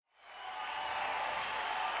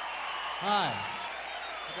Hi.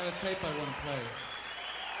 I got a tape I want to play.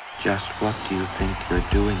 Just what do you think you're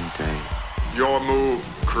doing, Dave? Your move,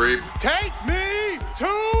 creep. Take me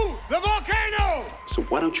to the volcano! So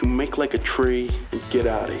why don't you make like a tree and get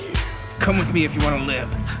out of here? Come with me if you want to live.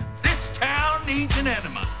 This town needs an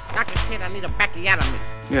enema. Dr. Kid, I need a backiotomy.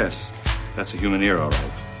 Yes, that's a human ear, all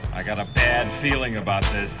right. I got a bad feeling about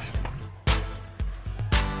this.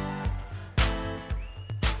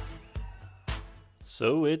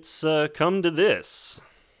 So it's come to this.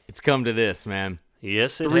 It's come to this, man.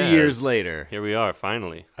 Yes, it 3 has. years later. Here we are,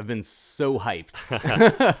 finally. I've been so hyped.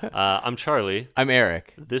 I'm Charlie. I'm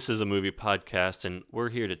Eric. This is a movie podcast, and we're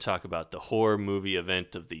here to talk about the horror movie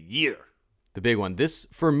event of the year. The big one. This,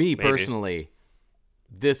 for me Maybe. personally,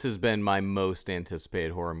 this has been my most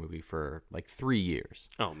anticipated horror movie for like 3 years.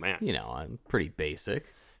 Oh, man. You know, I'm pretty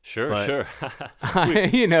basic. Sure, but sure.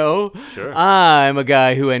 Sure. I'm a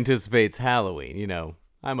guy who anticipates Halloween. You know,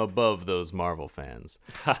 I'm above those Marvel fans.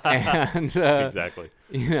 And, Exactly.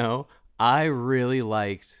 You know, I really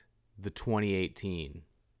liked the 2018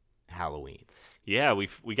 Halloween. Yeah, we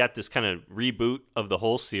got this kind of reboot of the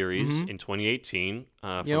whole series in 2018.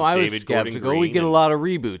 From You know, I was David Gordon skeptical. Green We get a and- lot of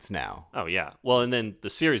reboots now. Oh, yeah. Well, and then the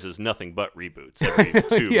series is nothing but reboots every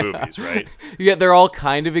two Yeah. movies, right? Yeah, they're all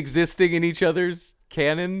kind of existing in each other's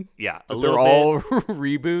canon. Yeah, a But little they're all bit.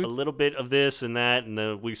 reboots. A little bit of this and that,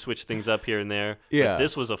 and we switch things up here and there. Yeah. But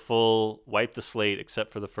this was a full wipe the slate,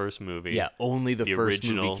 except for the first movie. Yeah, only the first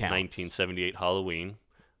original movie counts. 1978 Halloween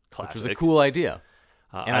classic. Which was a cool idea.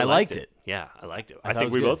 And I liked it. Yeah, I liked it. I I thought think it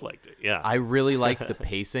was we good. both liked it. Yeah. I really liked the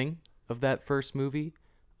pacing of that first movie.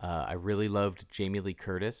 I really loved Jamie Lee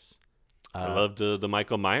Curtis. I loved the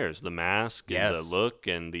Michael Myers, the mask, and the Yes. look,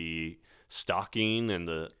 and the stalking, and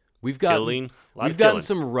the We've gotten killing. A lot we've of gotten killing.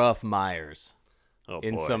 some rough Myers Oh,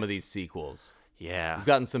 in boy. some of these sequels. Yeah. We've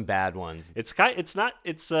gotten some bad ones.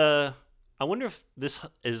 I wonder if this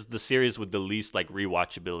is the series with the least like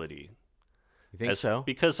rewatchability. You think so?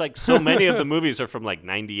 Because like so many of the movies are from like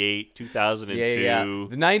 98, 2002. Yeah.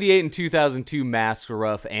 The 98 and 2002 masks were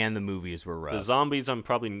rough and the movies were rough. The zombies I'm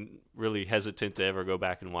probably really hesitant to ever go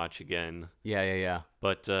back and watch again. Yeah.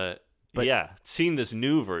 But But- yeah, seeing this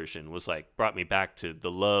new version was like brought me back to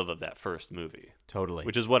the love of that first movie, Totally.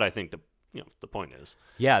 which is what I think the point is.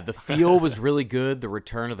 Yeah, the feel was really good. The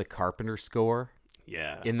return of the Carpenter score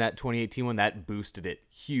Yeah. in that 2018 one, that boosted it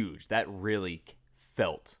huge. That really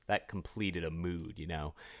that completed a mood, you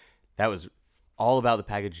know. That was all about the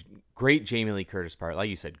package. Great Jamie Lee Curtis part. Like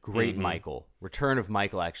you said, great Michael. Return of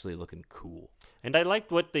Michael actually looking cool. And I liked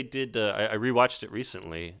what they did. I rewatched it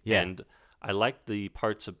recently, Yeah. and I liked the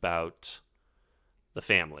parts about the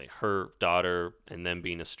family, her daughter, and them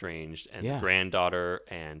being estranged, and Yeah. the granddaughter,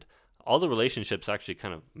 and all the relationships actually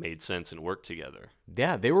kind of made sense and worked together.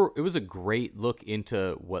 Yeah, it was a great look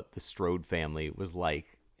into what the Strode family was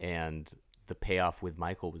like, and the payoff with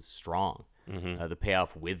Michael was strong. The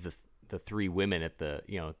payoff with the three women at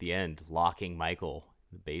the end locking Michael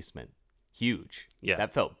in the basement, huge. Yeah.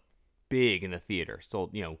 That felt big in the theater.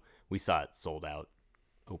 Sold, we saw it sold out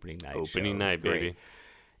opening night. Opening show. It was night, great. baby.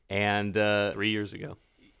 And 3 years ago.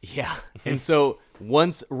 yeah, and so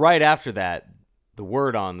right after that, the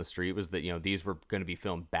word on the street was that these were going to be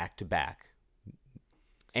filmed back to back,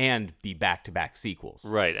 and be back to back sequels.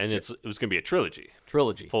 Right, and it was going to be a trilogy.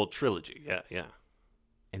 Trilogy. Full trilogy, yeah.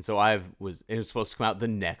 And so it was supposed to come out the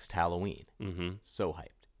next Halloween. Mm-hmm. So hyped.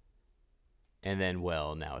 And then,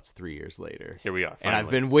 now it's 3 years later. Here we are, And I've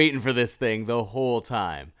finally. been waiting for this thing the whole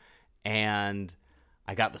time. And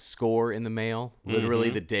I got the score in the mail, literally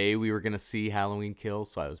the day we were going to see Halloween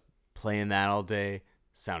Kills. So I was playing that all day.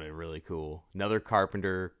 Sounded really cool. Another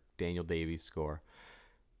Carpenter, Daniel Davies score.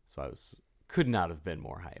 So could not have been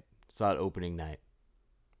more hyped. Saw it opening night.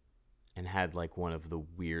 And had like one of the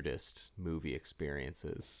weirdest movie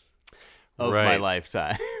experiences of my Right.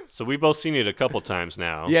 lifetime. So we've both seen it a couple times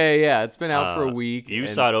now. Yeah. It's been out for a week. You and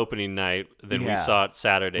saw it opening night, then we Yeah. saw it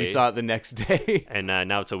Saturday. We saw it the next day. and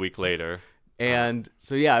now it's a week later. And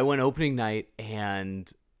so, yeah, I went opening night,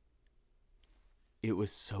 and it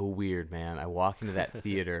was so weird, man. I walked into that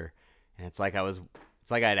theater, and it's like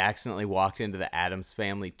I'd accidentally walked into the Addams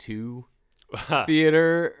Family 2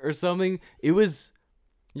 theater or something. You're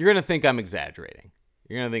going to think I'm exaggerating.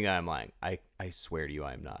 You're going to think I'm lying. I swear to you,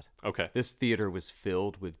 I am not. Okay. This theater was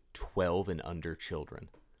filled with 12 and under children.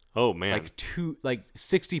 Oh, man. Like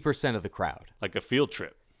 60% of the crowd. Like a field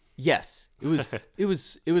trip. Yes, it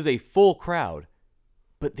was a full crowd,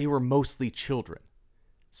 but they were mostly children,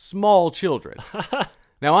 small children.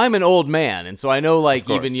 Now I'm an old man, and so I know, like,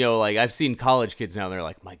 even I've seen college kids now. And they're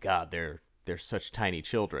like, my God, they're such tiny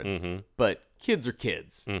children. Mm-hmm. But kids are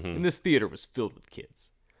kids, and this theater was filled with kids.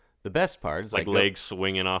 the best part is like legs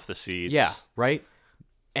swinging off the seats. Yeah, right.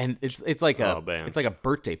 And it's like Oh, man. it's like a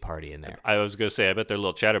birthday party in there. I was gonna say, I bet they're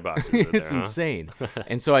little chatterboxes in there. It's insane.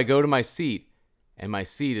 And so I go to my seat, and my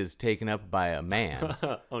seat is taken up by a man.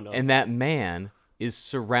 Oh no! And that man is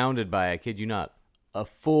surrounded by, I kid you not, a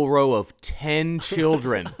full row of 10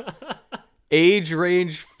 children, age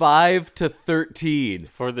range 5 to 13.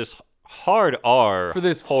 For this hard R. For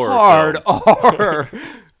this horror hard film. R,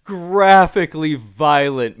 graphically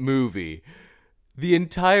violent movie. The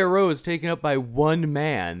entire row is taken up by one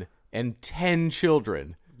man and 10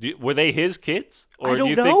 children. Were they his kids? Or I don't do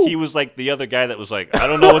you know. think he was like the other guy that was like, I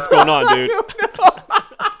don't know what's going on, dude?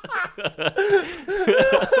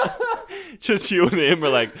 Just you and him were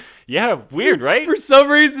like, yeah, weird, right? For some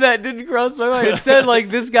reason, that didn't cross my mind. Instead, like,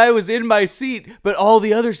 this guy was in my seat, but all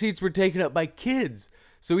the other seats were taken up by kids.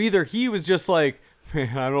 So either he was just like,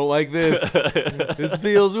 man, I don't like this. This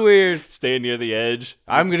feels weird. Staying near the edge.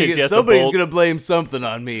 I'm going to get, somebody's going to blame something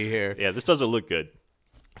on me here. Yeah, this doesn't look good.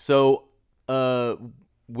 So,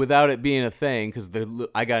 without it being a thing, because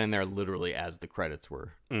I got in there literally as the credits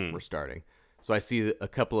were starting. So I see a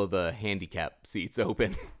couple of the handicap seats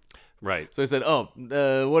open. Right. So I said,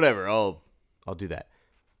 whatever, I'll do that.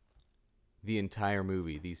 The entire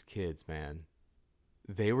movie, these kids, man,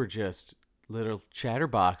 they were just little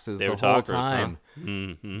chatterboxes the whole time. Huh?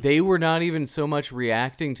 Mm-hmm. They were not even so much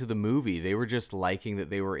reacting to the movie. They were just liking that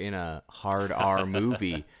they were in a hard R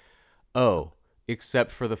movie. Oh,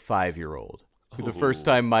 except for the 5-year-old. Who the first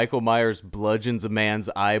time Michael Myers bludgeons a man's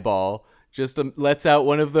eyeball, just lets out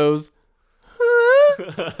one of those.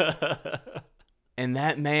 And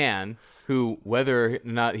that man, who, whether or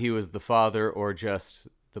not he was the father or just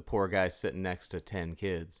the poor guy sitting next to 10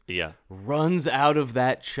 kids, yeah, runs out of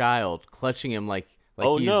that child, clutching him like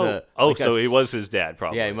oh he's no! So he was his dad,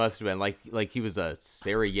 probably. Yeah, he must have been like he was a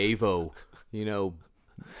Sarajevo,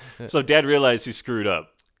 So Dad realized he screwed up,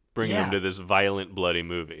 bringing him to this violent, bloody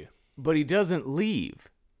movie. But he doesn't leave.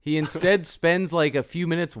 He instead spends like a few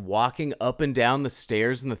minutes walking up and down the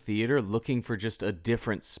stairs in the theater looking for just a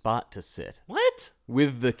different spot to sit. What?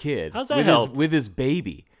 With the kid. How's that help? With his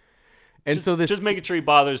baby. And just making sure he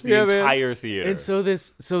bothers the entire theater. And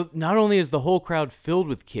so not only is the whole crowd filled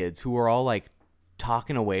with kids who are all like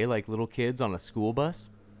talking away like little kids on a school bus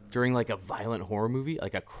during like a violent horror movie,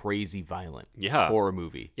 like a crazy violent horror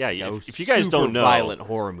movie. Yeah, if you guys don't know, violent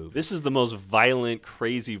horror movie. This is the most violent,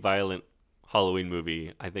 crazy violent Halloween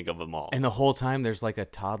movie I think of them all. And the whole time there's like a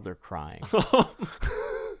toddler crying.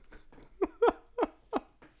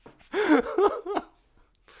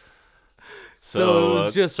 So it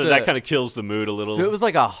was just that kind of kills the mood a little. So it was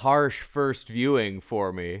like a harsh first viewing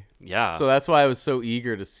for me. Yeah. So that's why I was so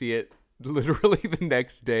eager to see it literally the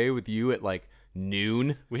next day with you at like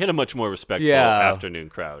noon. We had a much more respectful afternoon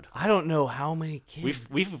crowd. I don't know how many kids.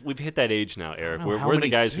 We've hit that age now, Eric. We're the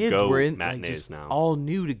guys who go matinees now. All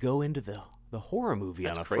new to go into the horror movie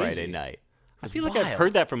on a Friday night. I feel like I've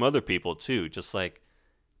heard that from other people too. Just like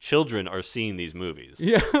children are seeing these movies.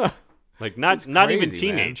 Yeah. Like not even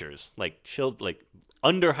teenagers, man. Like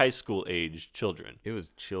under high school age children. It was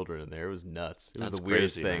children in there. It was nuts. It was the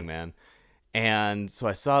weirdest thing, man. And so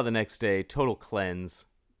I saw it the next day, total cleanse.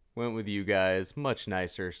 Went with you guys, much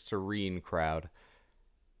nicer, serene crowd.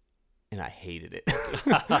 And I hated it.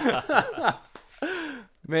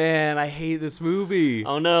 Man, I hate this movie.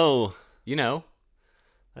 Oh no.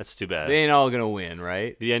 That's too bad. They ain't all gonna win,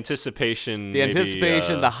 right? The anticipation,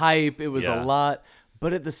 the hype, it was a lot.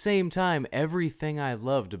 But at the same time, everything I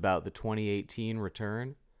loved about the 2018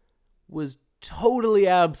 return was totally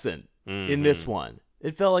absent in this one.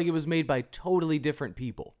 It felt like it was made by totally different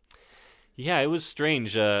people. Yeah, it was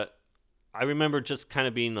strange. I remember just kind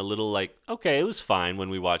of being a little like, okay, it was fine when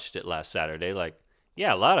we watched it last Saturday. Like,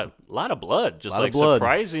 yeah, a lot of blood, just like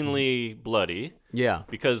surprisingly bloody. Yeah,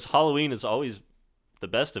 because Halloween is always the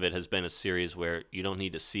best of it has been a series where you don't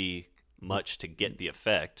need to see much to get the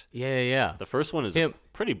effect. Yeah. The first one is a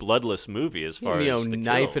pretty bloodless movie as far as the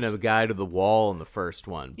knifing kills. a guy to the wall in the first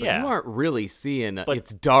one. But you aren't really seeing. But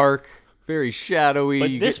it's dark, very shadowy.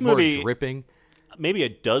 But you this get more movie, dripping. Maybe a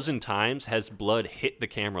dozen times has blood hit the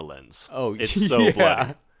camera lens. Oh, it's so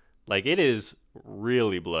bloody. Like it is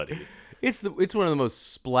really bloody. It's one of the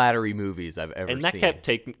most splattery movies I've ever seen. And that kept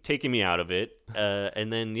taking me out of it.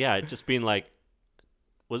 And then it just being like,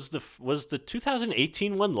 was the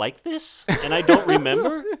 2018 one like this? And I don't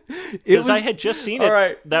remember because I had just seen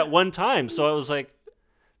it that one time. So I was like,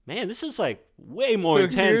 man, this is like way more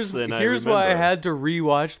intense than I remember. Here's why I had to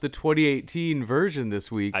rewatch the 2018 version this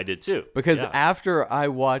week. I did too. Because after I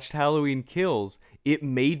watched Halloween Kills, it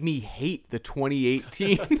made me hate the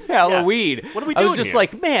 2018 Halloween. What are we I was doing just here?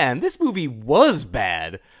 like, man, this movie was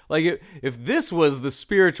bad. Like, if this was the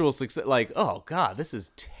spiritual success, like, oh God, this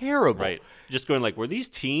is terrible. Right. Just going like, were these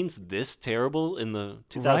teens this terrible in the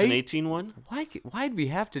 2018 one? Why'd we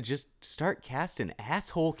have to just start casting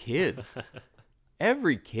asshole kids?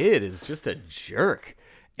 Every kid is just a jerk.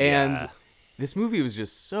 And Yeah. this movie was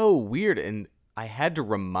just so weird, and I had to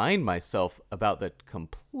remind myself about the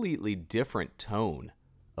completely different tone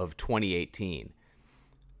of 2018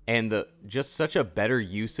 and the just such a better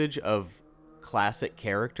usage of classic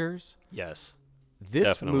characters. Yes. This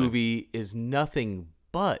Definitely. movie is nothing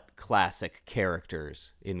but classic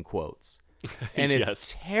characters, in quotes. And it's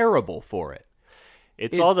Yes. terrible for it.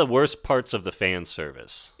 It's all the worst parts of the fan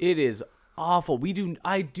service. It is awful.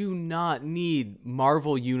 I do not need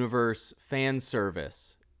Marvel Universe fan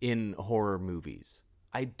service in horror movies.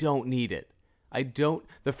 I don't need it.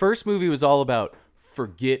 The first movie was all about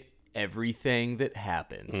forget everything that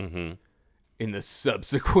happened in the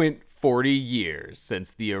subsequent 40 years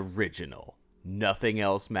since the original. Nothing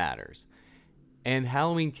else matters. And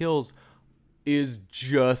Halloween Kills is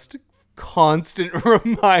just constant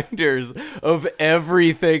reminders of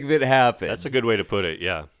everything that happened. That's a good way to put it,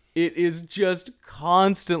 yeah. It is just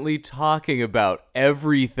constantly talking about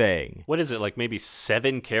everything. What is it, like maybe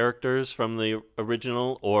 7 characters from the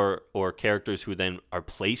original or characters who then are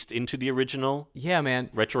placed into the original? Yeah, man.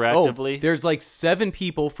 Retroactively? Oh, there's like 7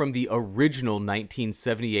 people from the original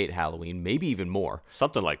 1978 Halloween, maybe even more.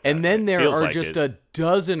 Something like that. And then It there feels are like just it. a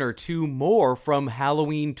dozen or two more from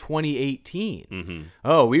Halloween 2018. Mm-hmm.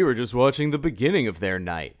 Oh, we were just watching the beginning of their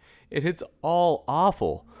night. It's all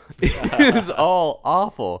awful. It is all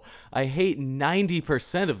awful. I hate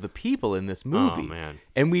 90% of the people in this movie. Oh, man.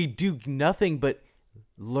 And we do nothing but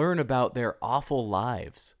learn about their awful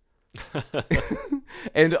lives.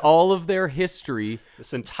 And all of their history.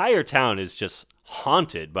 This entire town is just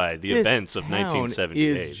haunted by the events of This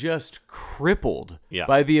 1978. town is just crippled Yeah.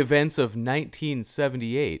 by the events of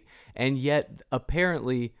 1978, and yet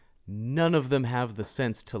apparently none of them have the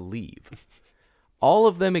sense to leave. All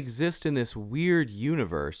of them exist in this weird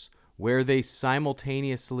universe where they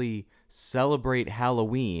simultaneously celebrate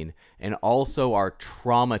Halloween and also are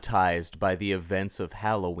traumatized by the events of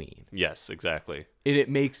Halloween. Yes, exactly. And it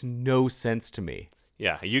makes no sense to me.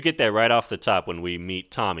 Yeah, you get that right off the top when we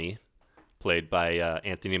meet Tommy, played by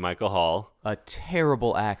Anthony Michael Hall. A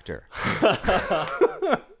terrible actor.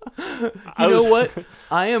 You know what?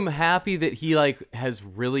 I am happy that he has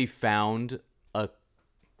really found a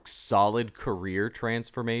solid career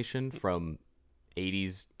transformation from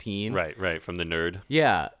 80s teen. Right, from the nerd.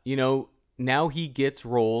 Yeah, now he gets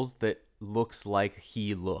roles that looks like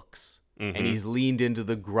he looks. Mm-hmm. And he's leaned into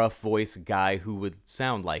the gruff voice guy who would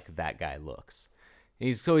sound like that guy looks. And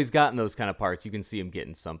he's gotten those kind of parts. You can see him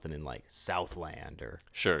getting something in Southland, or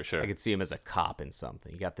Sure. I could see him as a cop in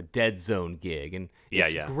something. You got the Dead Zone gig, and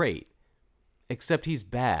it's Yeah. great. Except he's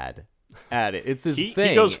bad at it. It's his He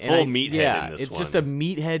thing. goes and full meathead in this it's one. just a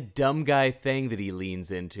meathead dumb guy thing that he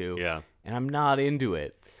leans into. Yeah. And I'm not into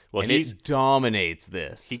it. Well, and it dominates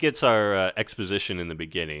this. He gets our exposition in the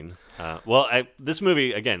beginning. This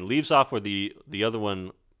movie, again, leaves off where the other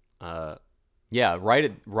one... Yeah,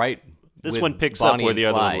 right. This with one picks Bonnie up where and the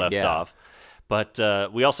other one Clyde, left yeah. off.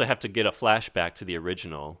 But we also have to get a flashback to the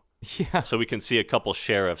original. Yeah. So we can see a couple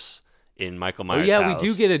sheriffs in Michael Myers' yeah, house. we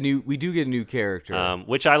do get a new character.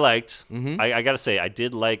 Which I liked. Mhm. I got to say, I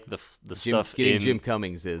did like the stuff getting in Jim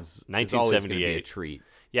Cummings is always going to be a 1978. treat.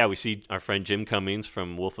 Yeah, we see our friend Jim Cummings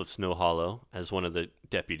from Wolf of Snow Hollow as one of the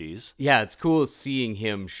deputies. Yeah, it's cool seeing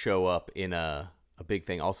him show up in a big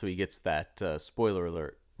thing. Also, he gets that spoiler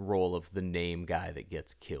alert role of the name guy that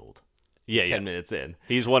gets killed. Yeah, 10 minutes in.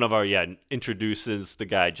 He's one of our introduces the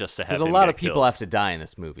guy just to have Because a him lot get of people killed. have to die in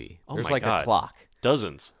this movie. Oh There's my a God. clock.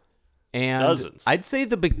 Dozens. And Dozens. I'd say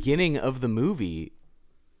the beginning of the movie,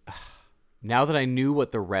 now that I knew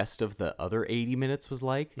what the rest of the other 80 minutes was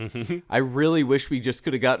like, I really wish we just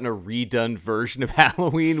could have gotten a redone version of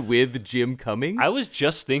Halloween with Jim Cummings. I was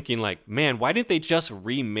just thinking, man, why didn't they just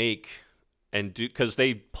remake and do? Because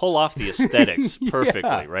they pull off the aesthetics perfectly,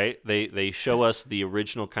 Yeah. right? They show us the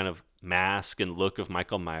original kind of mask and look of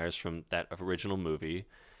Michael Myers from that original movie,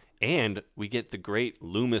 and we get the great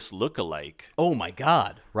Loomis lookalike. Oh my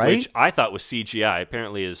God, right? Which I thought was CGI.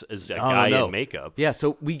 Apparently, is a Oh, guy no. in makeup. Yeah,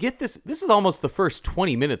 so we get this. This is almost the first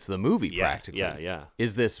 20 minutes of the movie, Yeah, practically. yeah.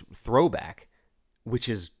 Is this throwback, which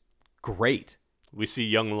is great. We see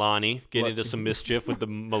young Lonnie get into some mischief with the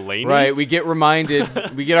Mulaney's. Right, we get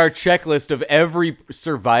reminded, we get our checklist of every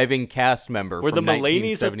surviving cast member Were from the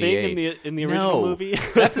Mulaney's a thing in the original movie?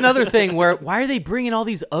 That's another thing why are they bringing all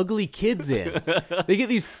these ugly kids in? They get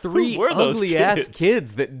these 3 ugly-ass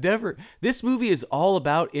kids that never... This movie is all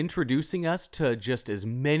about introducing us to just as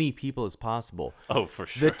many people as possible. Oh, for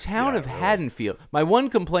sure. The town of Haddonfield. My one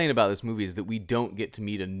complaint about this movie is that we don't get to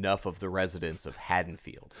meet enough of the residents of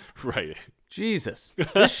Haddonfield. Right. Jesus.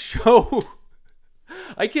 This show...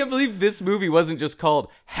 I can't believe this movie wasn't just called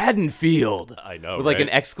Haddonfield. I know, with like an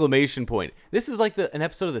exclamation point. This is like an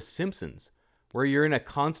episode of The Simpsons where you're in a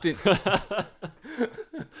constant...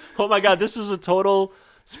 Oh my God, this is a total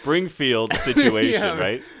Springfield situation,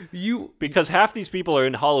 right? Because half these people are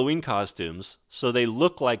in Halloween costumes, so they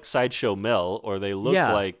look like Sideshow Mel, or they look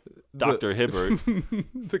like Dr. Hibbert.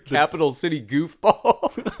 The Capital City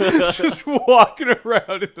goofball. Just walking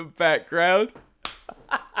around in the background.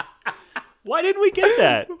 Why didn't we get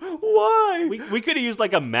that? Why? We could have used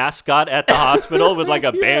like a mascot at the hospital with like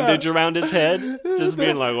a bandage around his head, just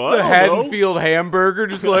being like, "What?" The Haddonfield hamburger,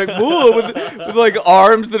 just like whoa, with like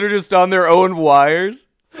arms that are just on their own wires.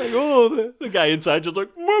 Like, oh, the guy inside just like,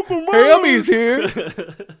 Michael Myers. Hammy's here.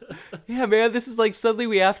 Yeah, man, this is like suddenly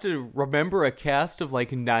we have to remember a cast of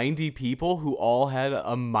like 90 people who all had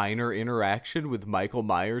a minor interaction with Michael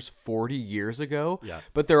Myers 40 years ago. Yeah.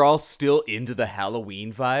 But they're all still into the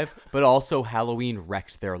Halloween vibe, but also Halloween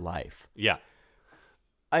wrecked their life. Yeah.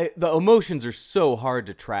 The emotions are so hard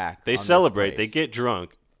to track. They celebrate, they get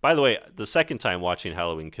drunk. By the way, the second time watching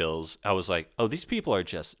Halloween Kills, I was like, oh, these people are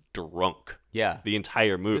just drunk. Yeah. The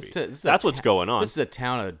entire movie. That's what's going on. This is a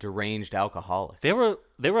town of deranged alcoholics. There were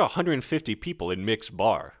 150 people in Mick's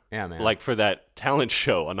bar. Yeah, man. Like for that talent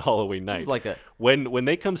show on Halloween night. This is like when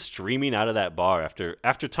they come streaming out of that bar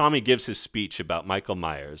after Tommy gives his speech about Michael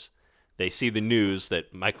Myers, they see the news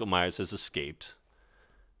that Michael Myers has escaped.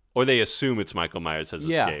 Or they assume it's Michael Myers has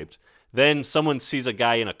escaped. Then someone sees a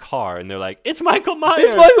guy in a car, and they're like, it's Michael Myers!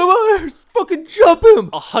 It's Michael Myers! Fucking jump him!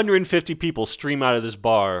 150 people stream out of this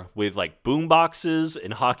bar with, like, boom boxes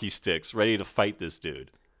and hockey sticks ready to fight this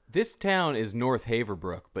dude. This town is North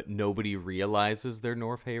Haverbrook, but nobody realizes they're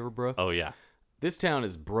North Haverbrook. Oh, yeah. This town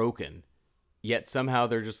is broken, yet somehow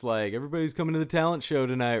they're just like, everybody's coming to the talent show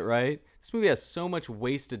tonight, right? This movie has so much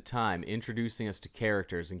wasted time introducing us to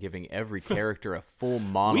characters and giving every character a full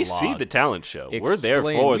monologue. We see the talent show. We're there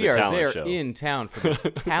for the talent show. We are there in town for this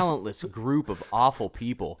talentless group of awful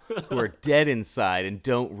people who are dead inside and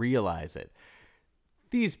don't realize it.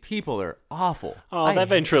 These people are awful. Oh, that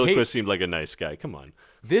ventriloquist seemed like a nice guy. Come on.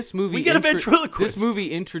 This movie we get a ventriloquist. This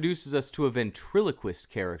movie introduces us to a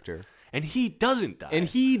ventriloquist character. And he doesn't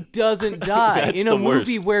die. In a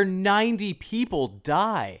movie where 90 people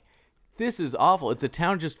die. This is awful. It's a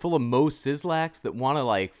town just full of Mo Sislaks that want to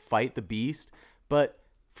like fight the beast, but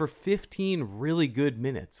for 15 really good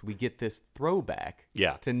minutes, we get this throwback to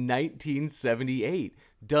 1978,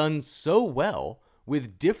 done so well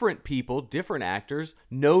with different people, different actors,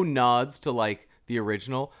 no nods to like the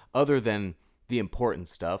original other than the important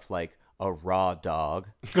stuff like a raw dog.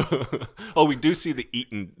 Oh, we do see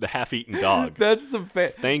the half-eaten dog. That's some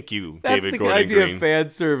Thank you, David Gordon Green. That's the idea of fan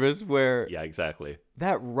service where... Yeah, exactly.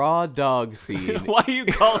 That raw dog scene... Why are you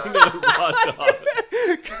calling it a raw dog?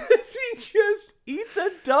 Because he just eats a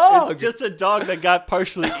dog. It's just a dog that got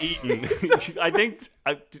partially eaten. I think...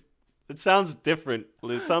 it sounds different.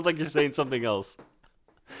 It sounds like you're saying something else.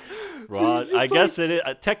 Raw. I guess it is.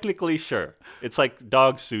 Technically, sure. It's like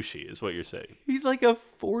dog sushi is what you're saying. He's like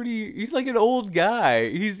he's like an old guy.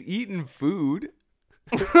 He's eating food.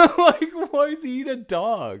 Like, why is he eating a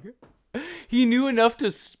dog? He knew enough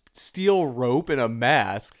to steal rope and a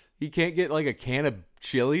mask. He can't get like a can of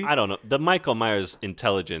chili. I don't know. The Michael Myers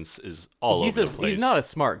intelligence is all over the place. He's not a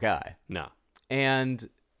smart guy. No. And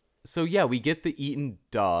so, yeah, we get the eaten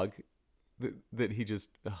dog that he just...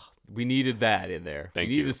 we needed that in there. We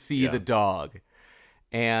needed to see the dog.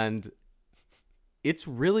 And it's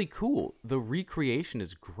really cool. The recreation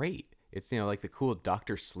is great. It's, like the cool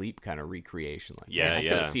Dr. Sleep kind of recreation. Like, I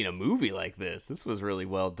could have seen a movie like this. This was really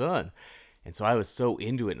well done. And so I was so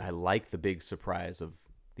into it, and I like the big surprise of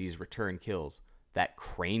these return kills. That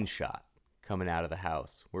crane shot coming out of the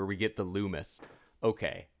house where we get the Loomis.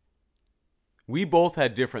 Okay. We both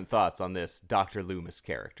had different thoughts on this Dr. Loomis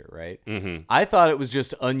character, right? Mm-hmm. I thought it was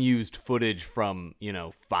just unused footage from,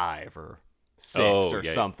 5 or 6 or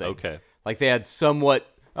something. Okay. Like they had somewhat,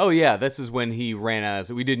 this is when he ran out.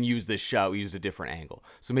 So we didn't use this shot. We used a different angle.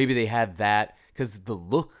 So maybe they had that because the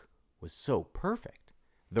look was so perfect.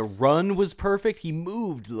 The run was perfect. He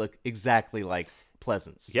moved exactly like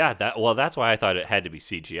Pleasance. Yeah, that's why I thought it had to be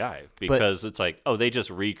CGI, because it's like, oh, they just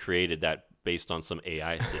recreated that based on some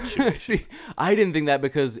AI situation. See, I didn't think that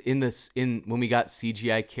because when we got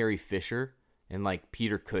CGI Carrie Fisher and like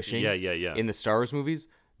Peter Cushing in the Star Wars movies,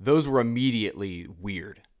 those were immediately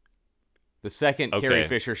weird. The second Carrie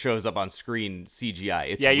Fisher shows up on screen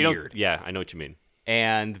CGI, it's weird. I know what you mean.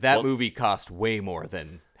 And that movie cost way more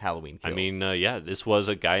than Halloween Kills. I mean, this was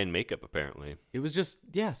a guy in makeup, apparently. It was just,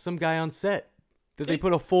 some guy on set that they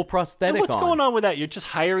put a full prosthetic on. What's going on with that? You're just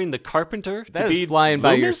hiring the carpenter to be That is flying Loomis?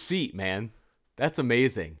 by your seat, man. That's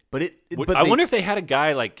amazing. But I wonder if they had a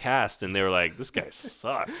guy like cast and they were like, this guy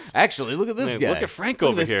sucks. Actually, look at this guy. Look at Frank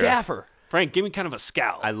over here. Gaffer. Frank, give me kind of a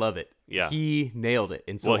scowl. I love it. Yeah. He nailed it.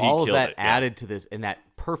 And so all of that it, added to this, and that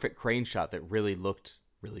perfect crane shot that really looked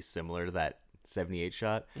really similar to that 78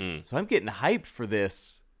 shot. So I'm getting hyped for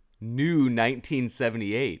this new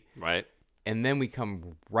 1978. Right. And then we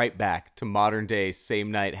come right back to modern day,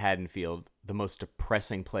 same night Haddonfield, the most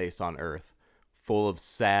depressing place on earth, full of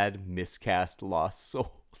sad, miscast, lost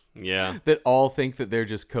souls. Yeah. That all think that they're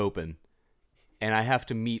just coping. And I have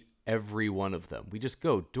to meet every one of them. We just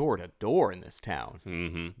go door to door in this town.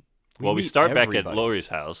 Mm-hmm. Well, we start back at Laurie's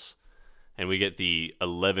house, and we get the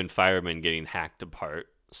 11 firemen getting hacked apart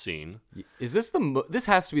scene. Is this this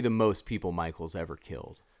has to be the most people Michael's ever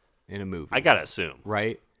killed in a movie? I gotta assume,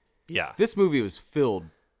 right? Yeah. This movie was filled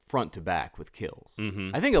front to back with kills.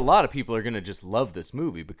 Mm-hmm. I think a lot of people are gonna just love this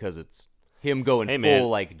movie because it's him going full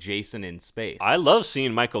like Jason in space. I love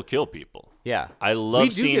seeing Michael kill people. Yeah, I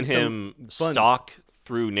love seeing him stalk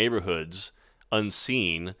through neighborhoods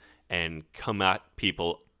unseen and come at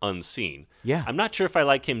people unseen. Yeah. I'm not sure if I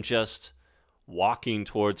like him just walking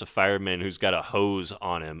towards a fireman who's got a hose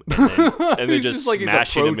on him and then just like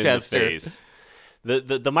smashing him in the face.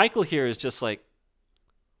 The Michael here is just like,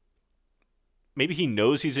 maybe he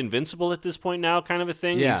knows he's invincible at this point now, kind of a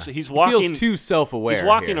thing. Yeah. He's walking. He feels too self-aware. He's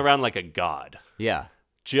walking around like a god. Yeah.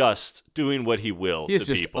 Just doing what he will to people.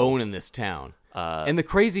 He's just owning this town. And the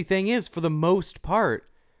crazy thing is, for the most part,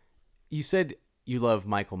 you said you love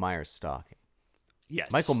Michael Myers stalking. Yes.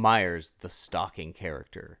 Michael Myers, the stalking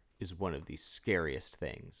character, is one of the scariest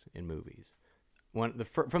things in movies.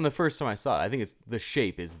 From the first time I saw it, I think the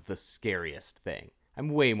shape is the scariest thing. I'm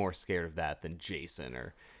way more scared of that than Jason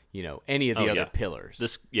or any of the other pillars.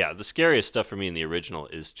 The scariest stuff for me in the original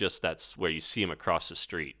is just that's where you see him across the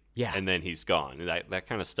street. Yeah. And then he's gone. That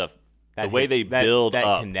kind of stuff. That the way they build that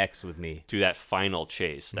up connects with me to that final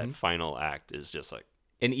chase, that final act is just like.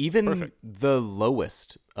 And even perfect. The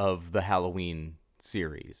lowest of the Halloween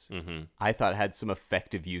series, I thought had some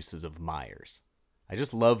effective uses of Myers. I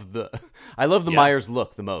just love the Myers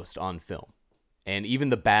look the most on film, and even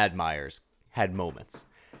the bad Myers had moments.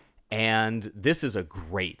 And this is a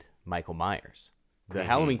great Michael Myers. The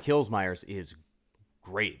Halloween Kills Myers is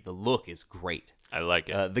great. The look is great. I like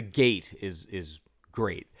it. The gait is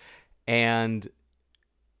great, and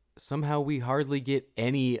somehow we hardly get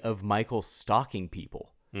any of Michael stalking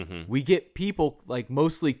people. We get people like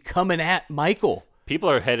mostly coming at Michael. People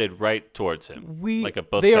are headed right towards him, like a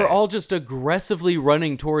buffet. They are all just aggressively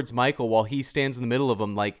running towards Michael while he stands in the middle of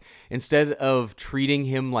them. Like, instead of treating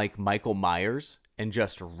him like Michael Myers and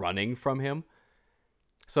just running from him,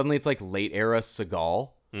 suddenly it's like late era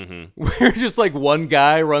Seagal, where just like one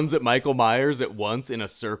guy runs at Michael Myers at once in a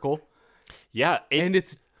circle. Yeah, and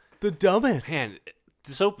it's the dumbest. Man,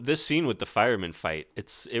 this scene with the fireman fight,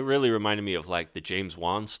 it really reminded me of like the James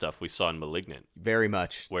Wan stuff we saw in *Malignant*. Very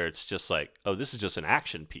much. Where it's just like, oh, this is just an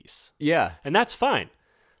action piece. Yeah. And that's fine.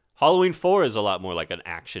 Halloween 4 is a lot more like an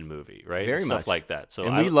action movie, right? Very stuff much. like that. So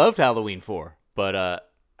and we loved Halloween 4. But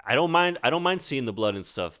I don't mind seeing the blood and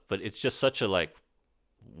stuff, but it's just such a like,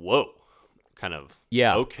 whoa. Kind of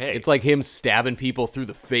okay. It's like him stabbing people through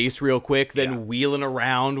the face real quick, then wheeling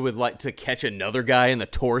around with like to catch another guy in the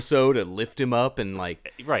torso to lift him up and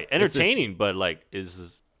like entertaining, but like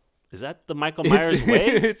is that the Michael Myers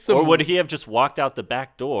way? Or would he have just walked out the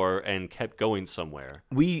back door and kept going somewhere?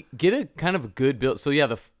 We get a kind of a good build. So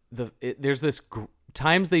yeah, there's this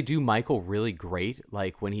times they do Michael really great,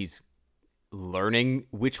 like when he's learning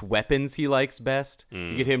which weapons he likes best.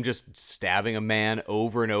 You get him just stabbing a man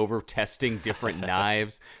over and over, testing different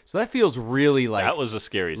knives. So that feels really like that was a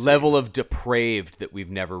scary level of depraved that we've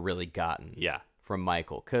never really gotten from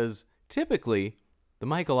Michael. Because typically the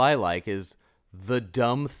Michael I like is the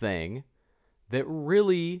dumb thing that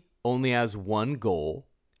really only has one goal,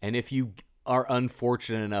 and if you are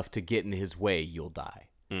unfortunate enough to get in his way, you'll die.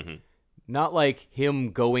 Not like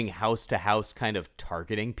him going house to house kind of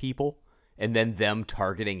targeting people and then them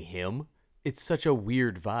targeting him. It's such a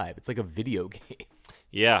weird vibe. It's like a video game.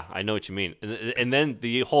 Yeah, I know what you mean. And then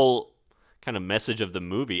the whole kind of message of the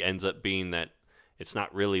movie ends up being that it's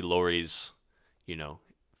not really Laurie's, he's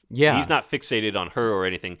not fixated on her or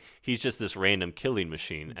anything. He's just this random killing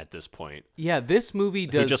machine at this point. Yeah, this movie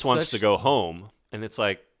does. He just wants to go home, and it's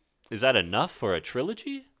like, is that enough for a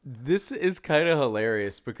trilogy? This is kind of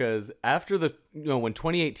hilarious because after when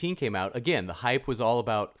 2018 came out, again, the hype was all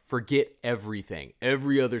about forget everything.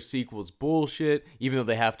 Every other sequel's bullshit, even though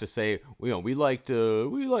they have to say, we like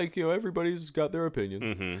everybody's got their opinion.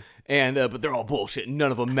 Mm-hmm. And, but they're all bullshit. And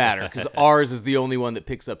none of them matter because ours is the only one that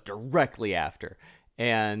picks up directly after.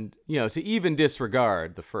 And, to even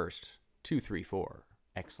disregard the first 2, 3, 4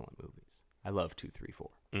 excellent movies. I love 2, 3, 4.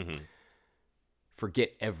 Mm-hmm.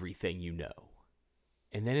 Forget everything you know.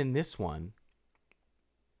 And then in this one,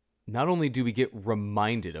 not only do we get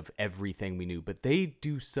reminded of everything we knew, but they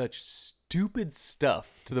do such stupid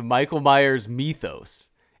stuff to the Michael Myers mythos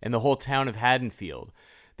and the whole town of Haddonfield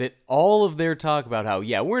that all of their talk about how,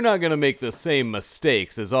 we're not going to make the same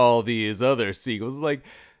mistakes as all these other sequels. Like,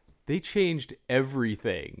 they changed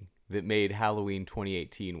everything that made Halloween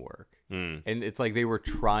 2018 work. And it's like they were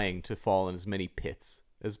trying to fall in as many pits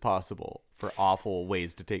as possible for awful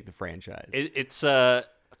ways to take the franchise. It's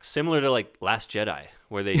similar to like Last Jedi,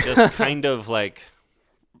 where they just kind of like,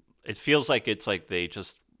 it feels like it's like they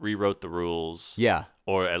just rewrote the rules. Yeah.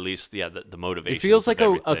 Or at least, the motivation. It feels like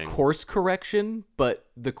a course correction, but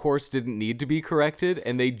the course didn't need to be corrected,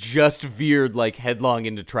 and they just veered like headlong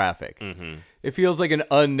into traffic. Mm-hmm. It feels like an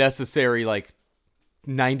unnecessary like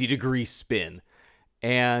 90-degree spin.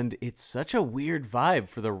 And it's such a weird vibe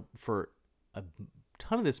for a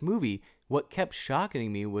ton of this movie. What kept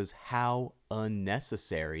shocking me was how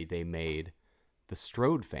unnecessary they made the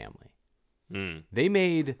Strode family. They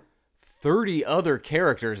made 30 other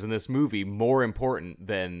characters in this movie more important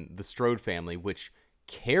than the Strode family, which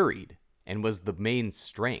carried and was the main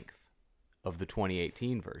strength of the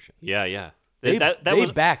 2018 version. Yeah. They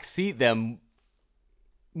was backseat them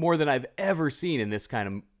more than I've ever seen in this kind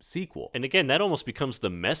of sequel. And again, that almost becomes the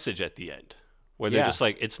message at the end, where they're just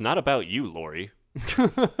like, it's not about you, Laurie.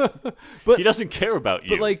 But he doesn't care about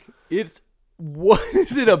you. But like, what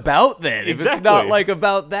is it about then? If it's not like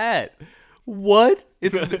about that, what?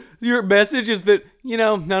 It's your message is that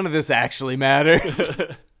none of this actually matters.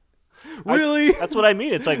 Really? That's what I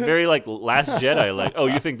mean. It's like very like Last Jedi. Like, oh,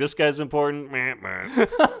 you think this guy's important?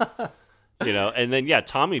 And then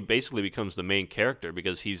Tommy basically becomes the main character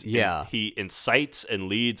because he incites and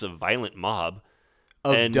leads a violent mob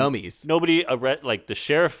of dummies. Nobody, the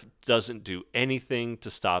sheriff doesn't do anything to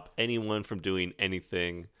stop anyone from doing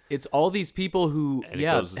anything. It's all these people who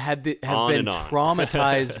have been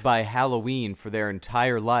traumatized by Halloween for their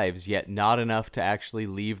entire lives, yet not enough to actually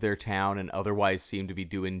leave their town and otherwise seem to be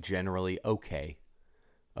doing generally okay.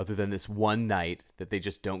 Other than this one night that they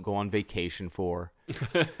just don't go on vacation for.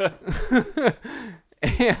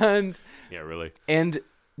 And really. And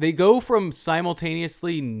they go from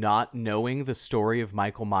simultaneously not knowing the story of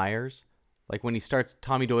Michael Myers, like when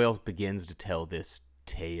Tommy Doyle begins to tell this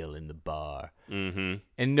tale in the bar, and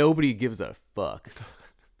nobody gives a fuck.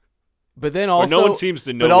 But then also, no one seems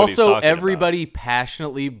to know. But what he's also, talking everybody about.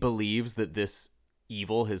 passionately believes that this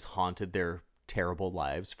evil has haunted their terrible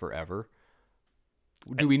lives forever.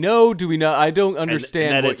 Do we know? Do we not? I don't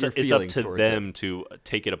understand and what you're feeling. It's up to them to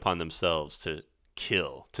take it upon themselves to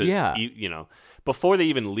kill. Before they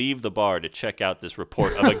even leave the bar to check out this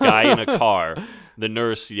report of a guy in a car, the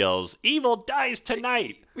nurse yells, "Evil dies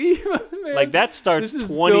tonight!" Like that starts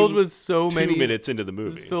 22 minutes into the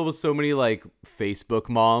movie. This is filled with so many like Facebook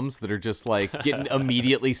moms that are just like getting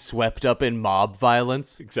immediately swept up in mob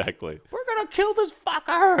violence. Exactly. We're gonna kill this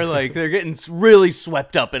fucker! Like they're getting really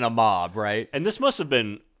swept up in a mob, right? And this must have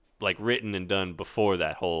been like written and done before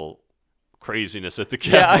that whole craziness at the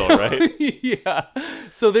Capitol, right? Yeah.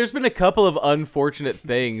 So there's been a couple of unfortunate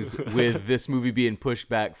things with this movie being pushed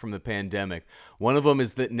back from the pandemic. One of them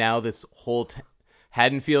is that now this whole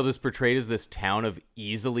Haddonfield is portrayed as this town of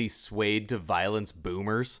easily swayed to violence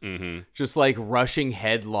boomers, just like rushing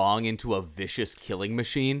headlong into a vicious killing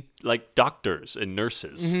machine. Like doctors and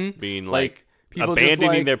nurses being like people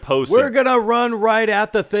abandoning their posts. We're going to run right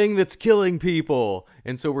at the thing that's killing people.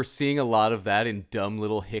 And so we're seeing a lot of that in dumb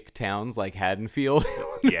little hick towns like Haddonfield,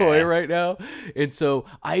 Illinois right now. And so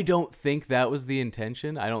I don't think that was the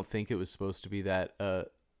intention. I don't think it was supposed to be that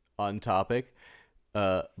on topic.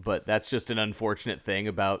 But that's just an unfortunate thing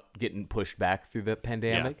about getting pushed back through the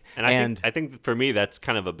pandemic. Yeah. And I think for me, that's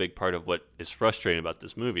kind of a big part of what is frustrating about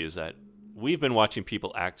this movie is that we've been watching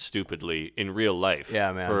people act stupidly in real life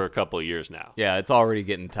for a couple of years now. Yeah, it's already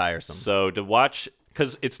getting tiresome. So to watch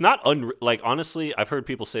Because it's not honestly, I've heard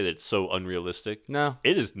people say that it's so unrealistic. No.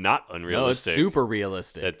 It is not unrealistic. No, it's super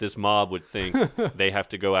realistic. That this mob would think they have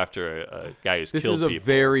to go after a guy who's killed people. This is a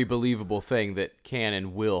very believable thing that can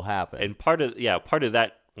and will happen. And part of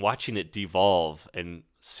that, watching it devolve and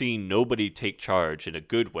seeing nobody take charge in a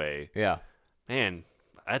good way. Yeah. Man,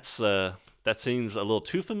 that seems a little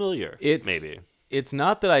too familiar, maybe. It's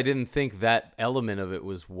not that I didn't think that element of it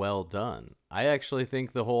was well done. I actually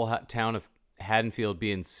think the whole town of Haddonfield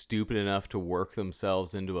being stupid enough to work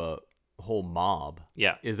themselves into a whole mob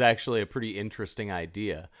is actually a pretty interesting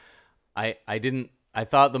idea. I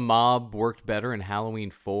thought the mob worked better in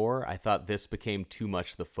Halloween 4. I thought this became too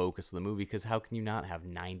much the focus of the movie, because how can you not have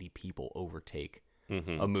 90 people overtake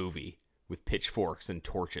a movie with pitchforks and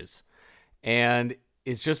torches? And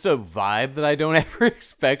it's just a vibe that I don't ever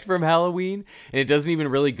expect from Halloween, and it doesn't even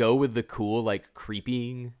really go with the cool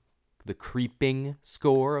creeping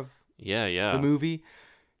score of the movie.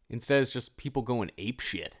 Instead, it's just people going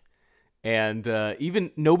apeshit. And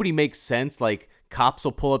even nobody makes sense. Like, cops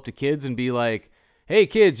will pull up to kids and be like, "Hey,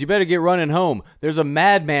 kids, you better get running home. There's a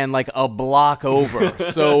madman like a block over.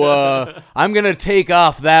 So I'm going to take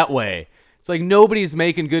off that way." It's like nobody's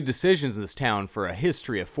making good decisions in this town for a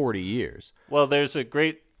history of 40 years. Well, there's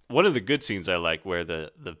one of the good scenes I like where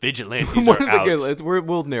the vigilantes are out.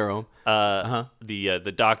 We'll narrow them.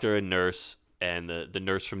 The doctor and nurse and the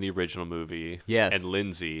nurse from the original movie and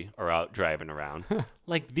Lindsay are out driving around.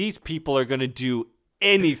 Like, these people are going to do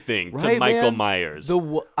anything to Michael Myers.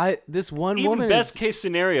 This one Even woman best case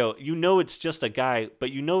scenario, it's just a guy, but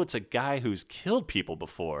it's a guy who's killed people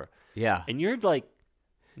before. Yeah. And you're like,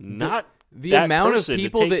 not the that amount of person to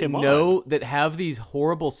people take that him know on. that have these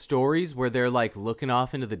horrible stories where they're like looking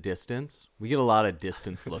off into the distance. We get a lot of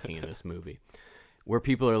distance looking in this movie, where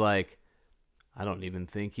people are like, "I don't even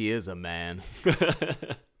think he is a man.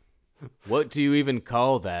 What do you even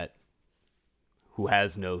call that? Who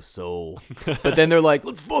has no soul?" But then they're like,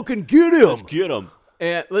 "Let's fucking get him. Let's get him."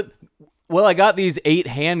 And I got these 8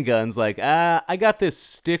 handguns. Like, I got this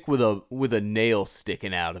stick with a nail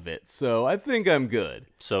sticking out of it, so I think I'm good.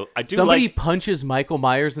 So I do. Somebody punches Michael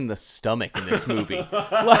Myers in the stomach in this movie.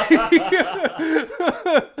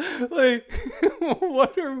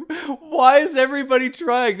 Why is everybody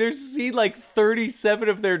trying? They're seeing 37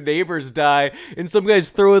 of their neighbors die, and some guys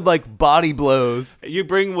throwing body blows. You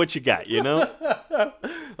bring what you got,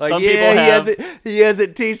 Some people have, he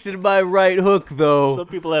hasn't tasted my right hook though. Some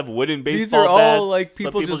people have wooden baseball These are all bats.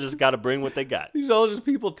 people. Some people just got to bring what they got. These are all just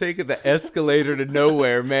people taking the escalator to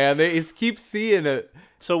nowhere, man. They just keep seeing it.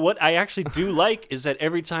 So what I actually do like is that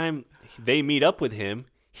every time they meet up with him,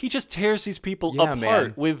 he just tears these people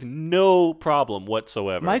apart with no problem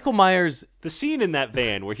whatsoever. Michael Myers, the scene in that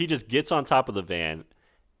van where he just gets on top of the van,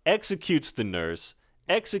 executes the nurse,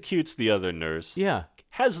 executes the other nurse. Yeah.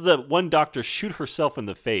 Has the one doctor shoot herself in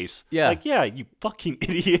the face. Yeah. Like, yeah, you fucking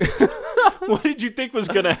idiot. What did you think was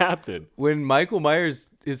going to happen? When Michael Myers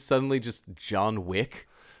is suddenly just John Wick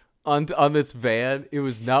on this van, it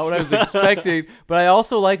was not what I was expecting. But I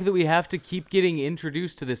also like that we have to keep getting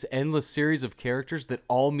introduced to this endless series of characters that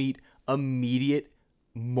all meet immediate,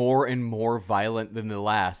 more and more violent than the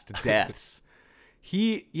last deaths.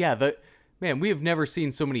 We have never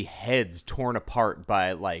seen so many heads torn apart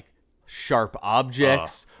by sharp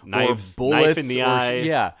objects or bullets. Knife in the eye.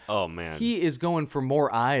 Yeah. Oh, man. He is going for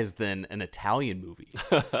more eyes than an Italian movie.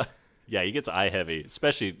 Yeah, he gets eye heavy,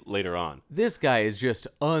 especially later on. This guy is just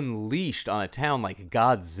unleashed on a town like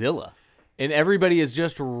Godzilla. And everybody is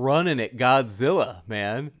just running at Godzilla,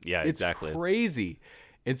 man. Yeah, exactly. It's crazy.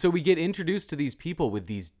 And so we get introduced to these people with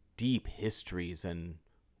these deep histories and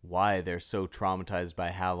why they're so traumatized by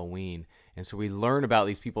Halloween. And so we learn about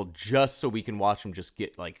these people just so we can watch them just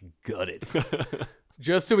get gutted.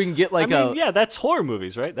 Just so we can get that's horror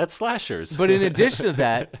movies, right? That's slashers. But in addition to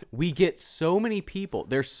that, we get so many people.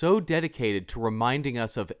 They're so dedicated to reminding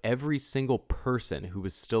us of every single person who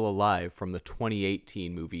was still alive from the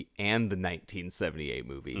 2018 movie and the 1978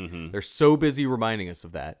 movie. Mm-hmm. They're so busy reminding us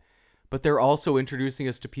of that. But they're also introducing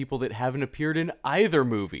us to people that haven't appeared in either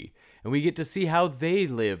movie. And we get to see how they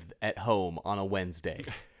lived at home on a Wednesday.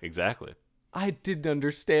 Exactly. I didn't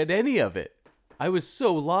understand any of it. I was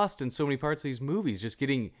so lost in so many parts of these movies, just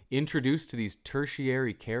getting introduced to these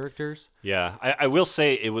tertiary characters. Yeah, I will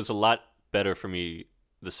say it was a lot better for me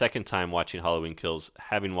the second time watching Halloween Kills,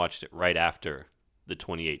 having watched it right after the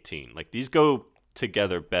 2018. These go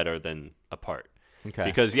together better than apart. Okay.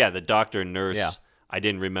 Because, the doctor and nurse, I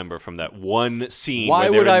didn't remember from that one scene where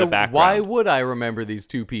they're in the background. Why would I remember these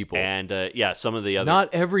two people? And, some of the other... Not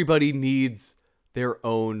everybody needs their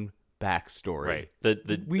own backstory.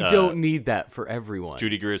 Right. We don't need that for everyone.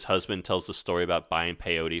 Judy Greer's husband tells the story about buying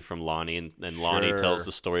peyote from Lonnie, and Lonnie tells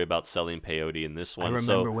the story about selling peyote in this one. I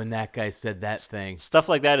remember when that guy said that thing. Stuff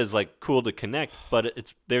like that is like cool to connect, but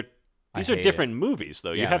these are different movies,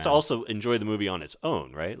 though. You have to also enjoy the movie on its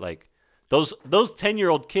own, right? Like those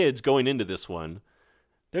 10-year-old kids going into this one,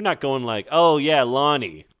 they're not going like, "Oh yeah,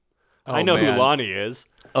 Lonnie. I know who Lonnie is."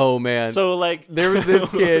 Oh man. So like there was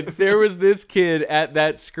this kid at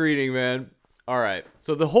that screening, man. All right.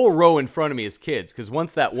 So the whole row in front of me is kids, because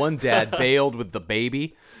once that one dad bailed with the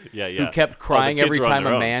baby, who kept crying every time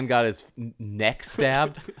a man got his neck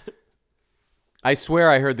stabbed. I swear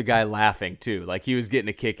I heard the guy laughing too, like he was getting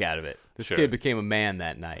a kick out of it. This kid became a man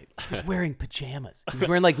that night. He was wearing pajamas. He was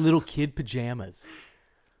wearing like little kid pajamas.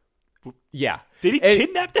 Yeah. Did he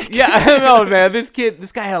kidnap that kid? Yeah, I don't know, man. This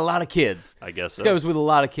guy had a lot of kids. I guess so. This guy was with a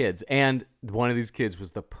lot of kids. And one of these kids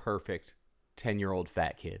was the perfect 10-year-old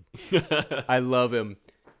fat kid. I love him.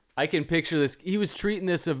 I can picture this. He was treating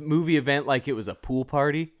this a movie event like it was a pool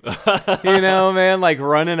party. You know, man, like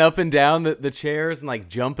running up and down the chairs and like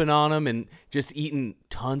jumping on them and just eating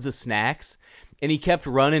tons of snacks. And he kept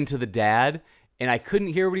running to the dad. And I couldn't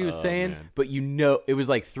hear what he was saying, but it was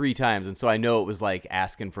like 3 times. And so I know it was like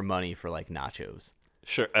asking for money for like nachos.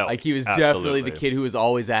 Sure. Like he was definitely the kid who was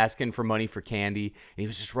always asking for money for candy. And he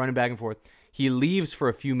was just running back and forth. He leaves for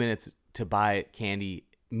a few minutes to buy candy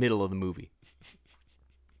middle of the movie.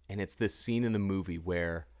 And it's this scene in the movie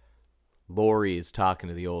where Laurie is talking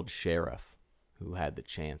to the old sheriff who had the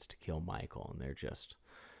chance to kill Michael. And they're just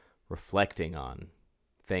reflecting on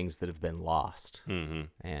things that have been lost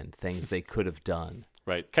and things they could have done.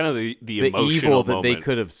 Right. Kind of the emotional evil that moment. they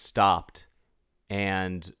could have stopped,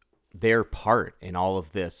 and their part in all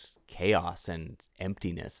of this chaos and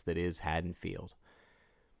emptiness that is Haddonfield.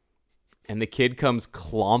 And the kid comes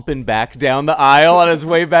clomping back down the aisle on his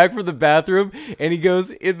way back from the bathroom, and he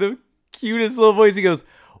goes, in the cutest little voice, he goes,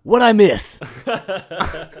 "What'd I miss?"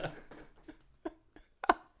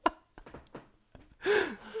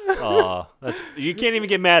 Oh, you can't even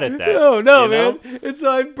get mad at that. No, man. And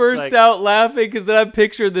so I burst out laughing because then I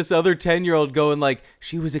pictured this other 10-year-old going like,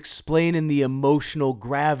 she was explaining the emotional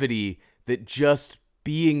gravity that just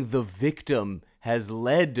being the victim has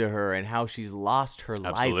led to her and how she's lost her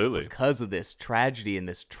life because of this tragedy and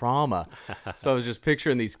this trauma. So I was just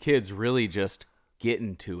picturing these kids really just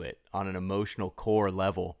getting to it on an emotional core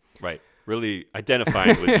level. Right. Really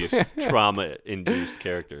identifying with these trauma-induced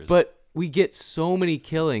characters. But we get so many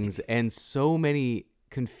killings and so many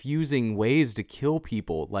confusing ways to kill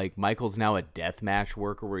people. Like Michael's now a deathmatch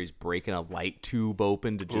worker where he's breaking a light tube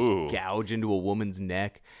open to just gouge into a woman's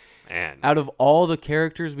neck. Man. Out of all the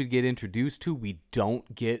characters we get introduced to, we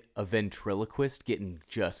don't get a ventriloquist getting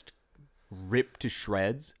just ripped to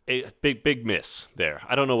shreds. A big miss there.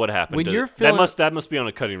 I don't know what happened. When you're that must be on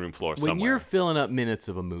a cutting room floor somewhere. When you're filling up minutes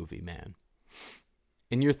of a movie, man,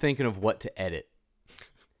 and you're thinking of what to edit,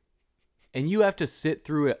 and you have to sit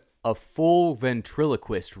through a full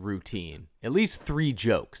ventriloquist routine, at least 3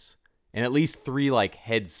 jokes, and at least 3 like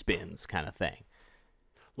head spins kind of thing.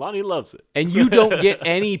 Lonnie loves it. And you don't get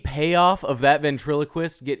any payoff of that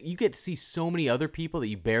ventriloquist. You get to see so many other people that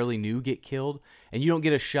you barely knew get killed, and you don't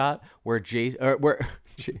get a shot where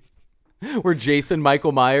Jason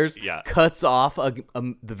Michael Myers cuts off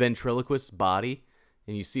the ventriloquist's body.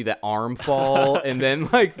 And you see that arm fall, and then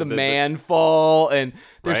like the man fall, and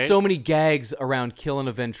there's so many gags around killing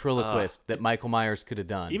a ventriloquist that Michael Myers could have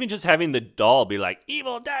done. Even just having the doll be like,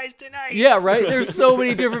 "Evil dies tonight." Yeah, right. There's so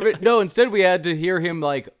many different. No, instead we had to hear him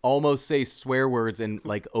like almost say swear words and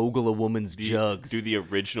like ogle a woman's jugs. Do the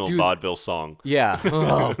original vaudeville song. Yeah.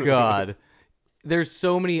 Oh God. There's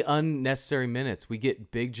so many unnecessary minutes. We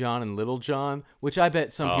get Big John and Little John, which I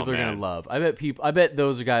bet some people are gonna love. I bet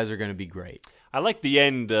those guys are gonna be great. I like the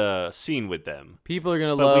end scene with them. People are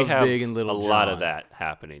going to love Big and Little John. A lot of that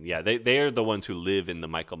happening. Yeah, they are the ones who live in the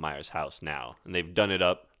Michael Myers house now. And they've done it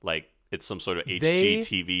up like it's some sort of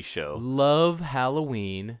HGTV show. Love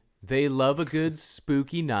Halloween. They love a good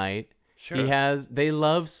spooky night. Sure. They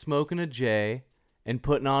love smoking a J and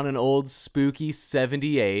putting on an old spooky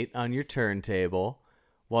 78 on your turntable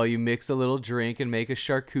while you mix a little drink and make a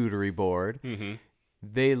charcuterie board. Mm-hmm.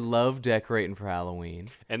 They love decorating for Halloween.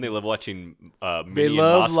 And they love watching They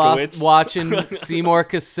love watching Seymour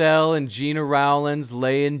Cassell and Gina Rowlands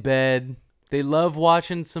lay in bed. They love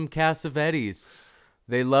watching some Cassavetes.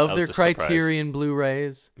 They love their Criterion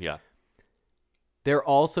Blu-rays. Yeah. They're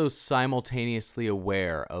also simultaneously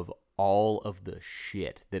aware of all of the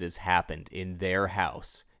shit that has happened in their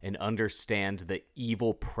house and understand the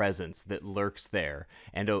evil presence that lurks there.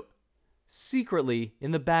 And secretly, in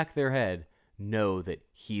the back of their head, know that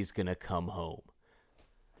he's going to come home.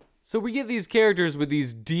 So we get these characters with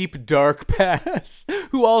these deep, dark pasts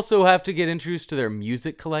who also have to get introduced to their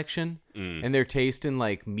music collection and their taste in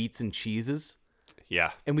like meats and cheeses.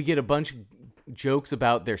 Yeah. And we get a bunch of jokes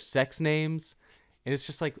about their sex names. And it's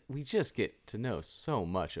just like, we just get to know so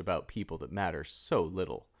much about people that matter so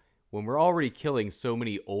little. When we're already killing so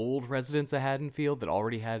many old residents of Haddonfield that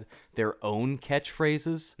already had their own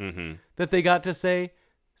catchphrases that they got to say,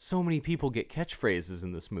 so many people get catchphrases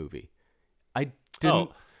in this movie. I didn't...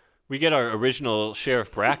 Oh, we get our original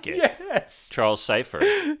Sheriff Brackett. Yes. Charles Cypher.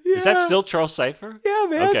 Yeah. Is that still Charles Cypher? Yeah,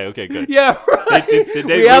 man. Okay, good. Yeah, right. Did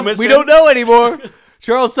they we don't know anymore.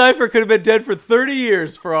 Charles Cypher could have been dead for 30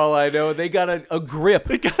 years for all I know. They got a grip.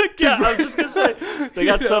 I was just going to say, they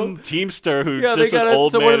got some Teamster who just an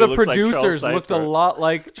old so man one of the who looks producers like looked a lot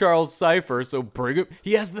like Charles Cypher, so bring him.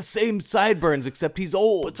 He has the same sideburns, except he's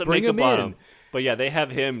old. Put some bring him makeup on in. him. But yeah, they have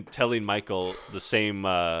him telling Michael the same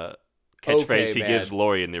catchphrase he gives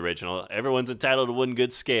Laurie in the original. Everyone's entitled to one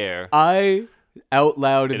good scare. I, out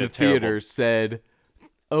loud in the theater, terrible... said,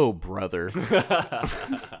 "Oh, brother."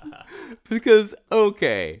 Because,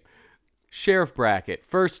 okay, Sheriff Brackett,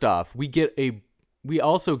 first off, we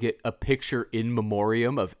also get a picture in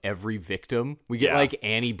memoriam of every victim. We get like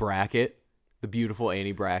Annie Brackett, the beautiful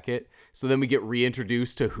Annie Brackett. So then we get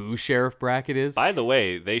reintroduced to who Sheriff Brackett is. By the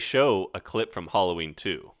way, they show a clip from Halloween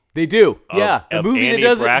 2. They do. The movie Annie that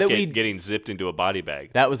does Brackett it, that getting zipped into a body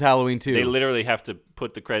bag. That was Halloween 2. They literally have to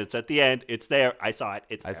put the credits at the end. It's there. I saw it.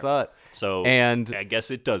 It's there. I saw it. So and I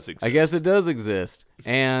guess it does exist. I guess it does exist.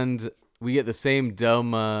 And we get the same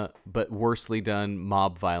dumb but worsely done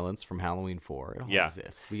mob violence from Halloween 4. It all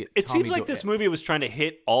exists. It seems like this movie was trying to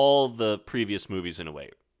hit all the previous movies in a way.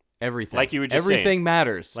 Everything. Like you were just Everything saying.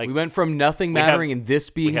 matters. Like, we went from nothing mattering and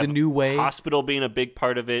this being the new way. Hospital being a big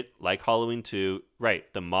part of it, like Halloween 2. Right.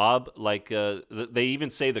 The mob, like they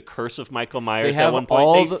even say the curse of Michael Myers at one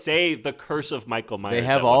point. They say the curse of Michael Myers. They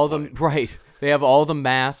have all the right. They have all the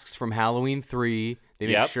masks from Halloween 3. They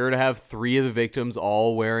make sure to have 3 of the victims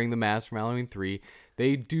all wearing the mask from Halloween 3.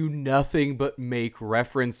 They do nothing but make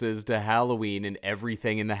references to Halloween and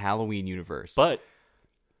everything in the Halloween universe. But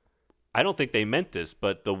I don't think they meant this,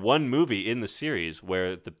 but the one movie in the series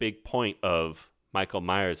where the big point of Michael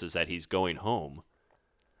Myers is that he's going home,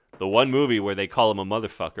 the one movie where they call him a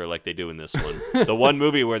motherfucker like they do in this one, the one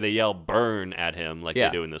movie where they yell burn at him like they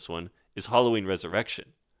do in this one, is Halloween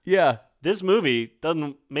Resurrection. Yeah. This movie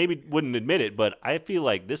wouldn't admit it, but I feel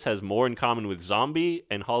like this has more in common with Zombie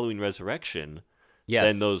and Halloween Resurrection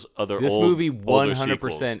than those other This movie 100%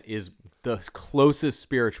 sequels. is the closest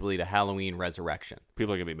spiritually to Halloween Resurrection.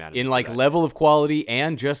 People are going to be mad at me in for like that. level of quality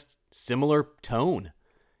and just similar tone.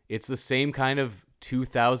 It's the same kind of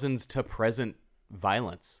 2000s to present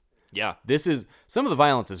violence. Yeah. Some of the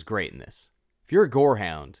violence is great in this. If you're a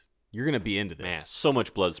gorehound, you're going to be into this. Man, so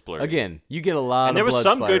much blood splurting. Again, you get a lot and of blood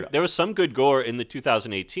splattered. There was some good gore in the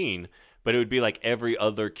 2018, but it would be like every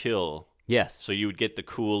other kill. Yes. So you would get the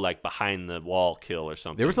cool like behind the wall kill or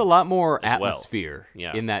something. There was a lot more as atmosphere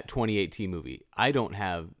in that 2018 movie.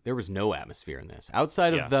 There was no atmosphere in this.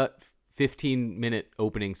 Outside of the 15-minute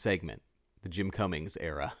opening segment, the Jim Cummings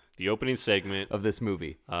era. The opening segment of this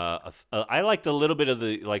movie. I liked a little bit of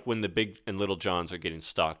the like when the Big and Little Johns are getting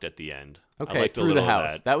stalked at the end. Okay, I liked through the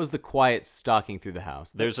house. That was the quiet stalking through the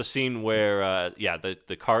house. There's a scene where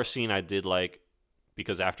the car scene I did like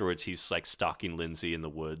because afterwards he's like stalking Lindsay in the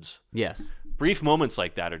woods. Yes. Brief moments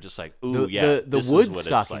like that are just like, ooh, the wood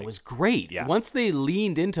stalking was great. Yeah. Once they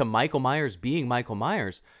leaned into Michael Myers being Michael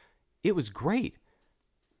Myers, it was great.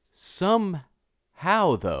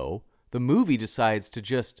 Somehow, though, the movie decides to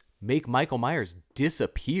just make Michael Myers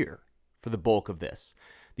disappear for the bulk of this.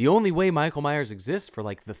 The only way Michael Myers exists for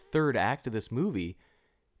like the third act of this movie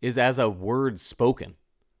is as a word spoken.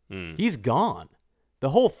 He's gone. The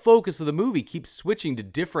whole focus of the movie keeps switching to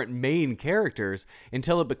different main characters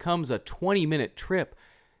until it becomes a 20-minute trip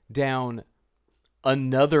down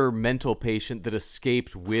another mental patient that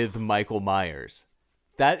escaped with Michael Myers.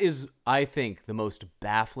 That is, I think, the most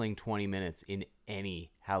baffling 20 minutes in any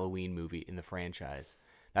Halloween movie in the franchise.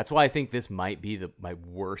 That's why I think this might be my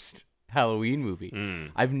worst Halloween movie.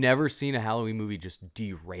 I've never seen a Halloween movie just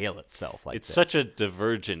derail itself like this. It's such a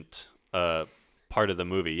divergent part of the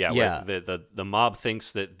movie. Where the mob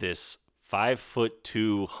thinks that this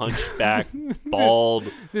 5'2", hunchback, bald,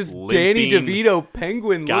 this Danny DeVito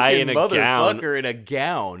penguin guy looking in a motherfucker in a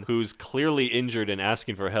gown who's clearly injured and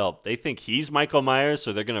asking for help. They think he's Michael Myers,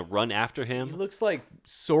 so they're gonna run after him. He looks like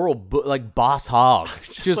like Boss Hogg,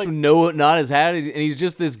 just like, not his hat, and he's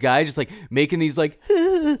just this guy, just like making these like.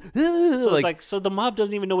 So it's like, so the mob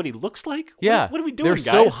doesn't even know what he looks like. Yeah, what are we doing? They're guys?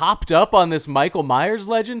 so hopped up on this Michael Myers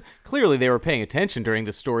legend. Clearly, they were paying attention during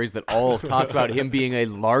the stories that all talked about him being a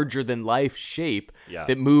larger-than-life shape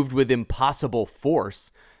that moved with impossible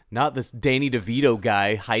force. Not this Danny DeVito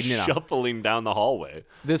guy hiding shuffling down the hallway.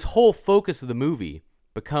 This whole focus of the movie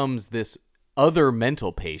becomes this other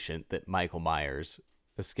mental patient that Michael Myers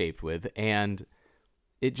escaped with, and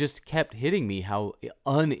it just kept hitting me how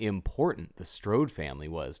unimportant the Strode family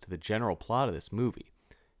was to the general plot of this movie.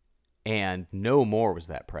 And no more was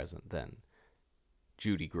that present than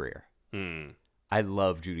Judy Greer. I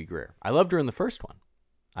love Judy Greer. I loved her in the first one.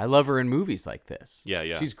 I love her in movies like this.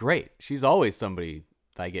 Yeah. She's great. She's always somebody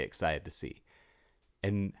I get excited to see.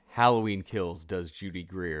 And Halloween Kills does Judy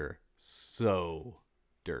Greer so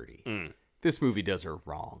dirty. This movie does her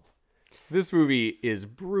wrong. This movie is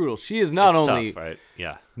brutal. She is not only tough, right?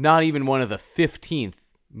 Yeah. not even one of the 15th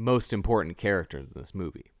most important characters in this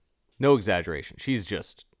movie. No exaggeration. She's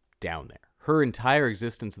just down there. Her entire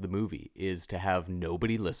existence of the movie is to have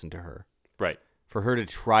nobody listen to her. Right. For her to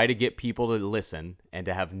try to get people to listen and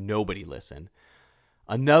to have nobody listen.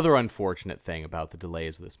 Another unfortunate thing about the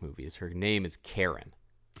delays of this movie is her name is Karen.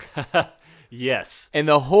 Yes. And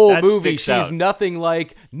the whole that movie, she's out. Nothing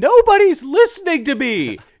like, nobody's listening to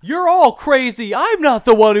me. You're all crazy. I'm not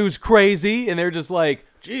the one who's crazy. And they're just like,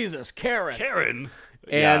 Jesus, Karen. Karen.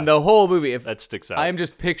 And the whole movie, that sticks out. I'm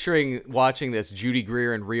just picturing watching this Judy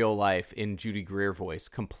Greer in real life in Judy Greer voice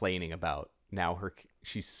complaining about now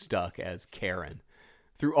she's stuck as Karen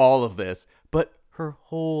through all of this. But her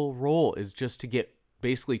whole role is just to get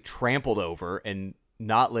basically trampled over and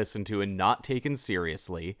not listened to and not taken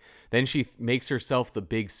seriously. Then she makes herself the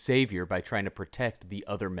big savior by trying to protect the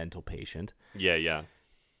other mental patient. Yeah.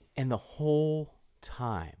 And the whole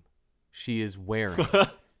time she is wearing...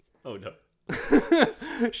 Oh, no.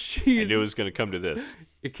 I knew it was going to come to this.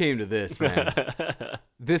 It came to this, man.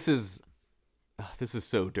 This is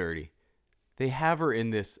so dirty. They have her in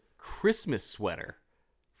this Christmas sweater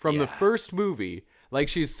from the first movie. Like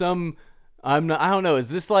she's some... I don't know.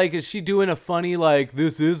 Is she doing a funny, like,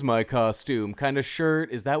 this is my costume kind of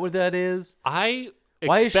shirt? Is that what that is? Why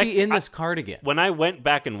is she in this cardigan? When I went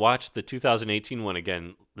back and watched the 2018 one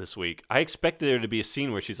again this week, I expected there to be a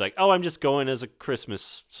scene where she's like, oh, I'm just going as a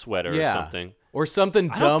Christmas sweater or something. Or something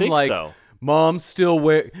dumb I don't think like, so. Mom's still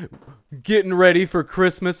getting ready for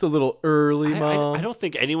Christmas a little early, Mom. I don't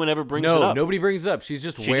think anyone ever brings it up. No, nobody brings it up. She's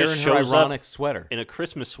just wearing her ironic sweater. In a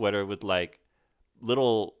Christmas sweater with, like,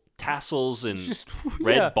 little... tassels and just,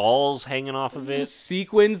 red balls hanging off of it. Just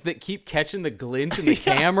sequins that keep catching the glint in the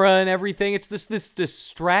camera and everything. It's this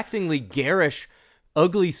distractingly garish,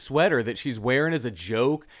 ugly sweater that she's wearing as a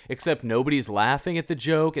joke, except nobody's laughing at the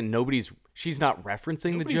joke and she's not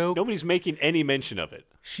referencing the joke. Nobody's making any mention of it.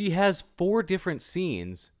 She has 4 different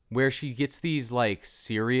scenes where she gets these like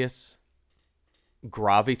serious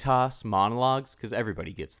gravitas monologues, because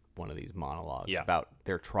everybody gets one of these monologues about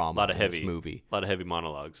their trauma in this movie. A lot of heavy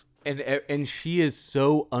monologues. And she is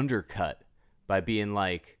so undercut by being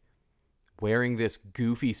like wearing this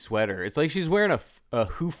goofy sweater. It's like she's wearing a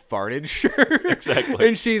Who Farted shirt. Exactly.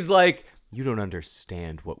 And she's like, you don't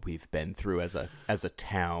understand what we've been through as a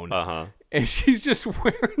town. Uh-huh. And she's just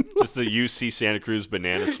wearing just the UC Santa Cruz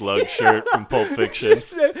banana slug shirt from Pulp Fiction.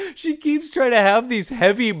 She keeps trying to have these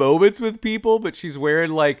heavy moments with people, but she's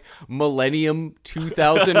wearing like Millennium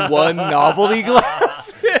 2001 novelty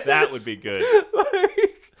glasses. That would be good.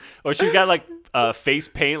 Or she got like face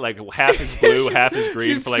paint, like half is blue, half is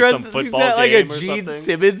green for like some football she's got, game like a or Gene something.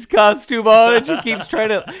 Simmons costume on, and she keeps trying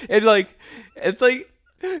to, and like it's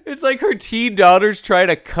like her teen daughter's trying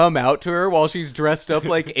to come out to her while she's dressed up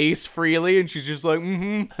like Ace Frehley, and she's just like,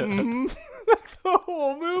 the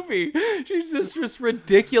whole movie. She's this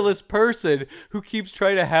ridiculous person who keeps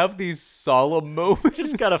trying to have these solemn moments.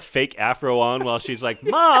 She's got a fake afro on while she's like,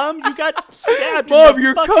 Mom, you got stabbed. Mom,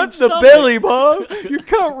 you're cut the belly, Mom. You're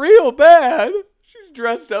cut real bad. She's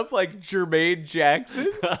dressed up like Jermaine Jackson.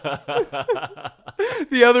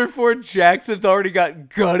 The other 4 Jacksons already got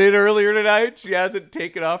gutted earlier tonight. She hasn't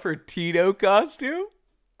taken off her Tito costume.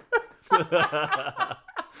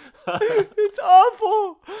 It's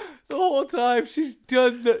awful. The whole time she's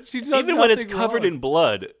done even when it's covered in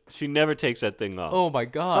blood, she never takes that thing off. Oh my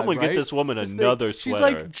God! Someone get this woman another She's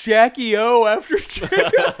sweater. like Jackie O after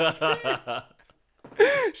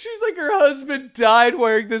She's like, her husband died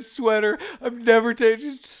wearing this sweater. I've never taken.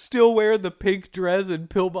 She's still wearing the pink dress and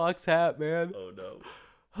pillbox hat, man. Oh no.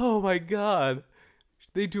 Oh my God.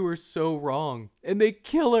 They do her so wrong, and they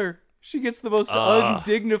kill her. She gets the most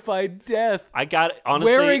undignified death. I got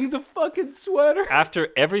honestly wearing the fucking sweater. After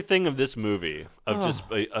everything of this movie,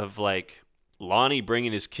 of like Lonnie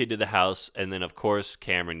bringing his kid to the house, and then of course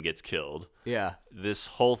Cameron gets killed. Yeah. This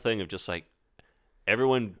whole thing of just like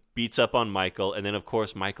everyone beats up on Michael, and then of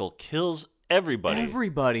course Michael kills everybody.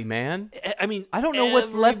 Everybody, man. I mean, I don't know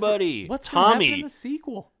what's left. What's Tommy? Happen in the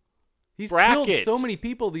sequel? He's Brackett. Killed so many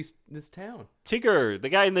people. This town. Tigger, the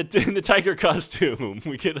guy in the tiger costume.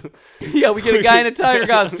 We get a guy in a tiger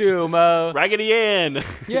costume. Raggedy Ann.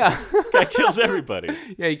 Yeah, guy kills everybody.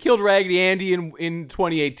 Yeah, he killed Raggedy Andy in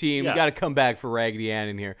 2018. Yeah. We got to come back for Raggedy Ann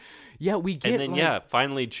in here. Yeah, we get. And then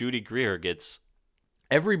finally Judy Greer gets.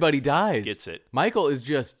 Everybody dies. Gets it. Michael is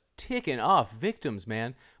just ticking off victims,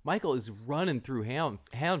 man. Michael is running through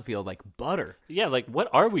Haddonfield like butter. Yeah, like what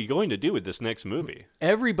are we going to do with this next movie?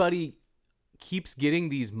 Everybody keeps getting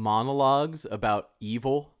these monologues about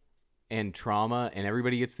evil and trauma, and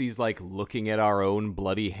everybody gets these like looking at our own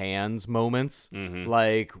bloody hands moments. Mm-hmm.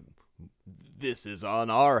 Like, this is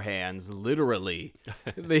on our hands, literally.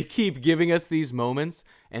 They keep giving us these moments,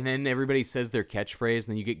 and then everybody says their catchphrase, and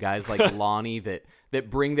then you get guys like Lonnie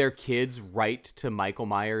that bring their kids right to Michael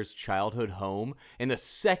Myers' childhood home, and the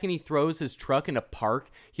second he throws his truck in a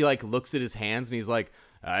park, he like looks at his hands, and he's like,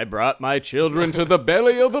 I brought my children to the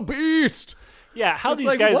belly of the beast. Yeah, how it's these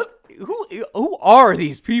like, guys... Who are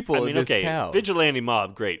these people in this town? Vigilante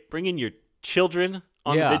mob, great. Bring in your children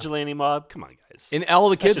on the vigilante mob. Come on, guys. And all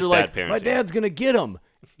the kids are like, parenting. My dad's going to get them.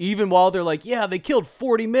 Even while they're like, yeah, they killed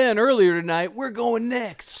 40 men earlier tonight. We're going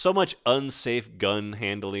next. So much unsafe gun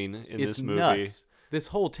handling in this movie. Nuts. This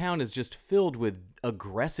whole town is just filled with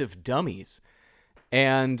aggressive dummies.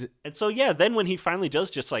 And so, yeah, then when he finally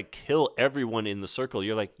does just like kill everyone in the circle,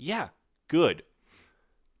 you're like, yeah, good.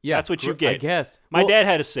 Yeah, that's what you get. I guess. My dad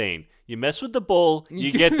had a saying, you mess with the bull,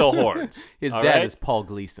 you get the horns. His dad is Paul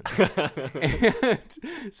Gleason. And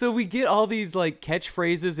so we get all these like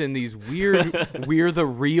catchphrases and these weird we're the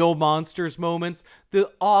real monsters moments. The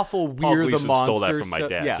awful we're the monsters. Paul Gleason stole that from my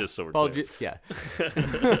dad, just so we're clear.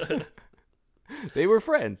 Yeah. They were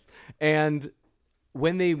friends. And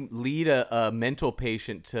when they lead a mental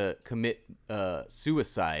patient to commit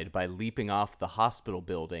suicide by leaping off the hospital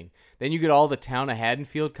building, then you get all the town of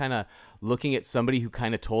Haddonfield kind of looking at somebody who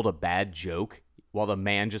kind of told a bad joke while the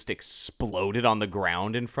man just exploded on the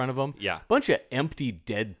ground in front of them. Yeah. Bunch of empty,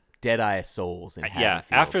 dead-eye souls in Haddonfield.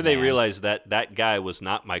 Yeah, after they realized that guy was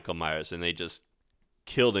not Michael Myers and they just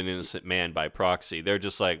killed an innocent man by proxy, they're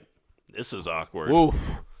just like, this is awkward.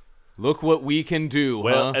 Oof. Look what we can do,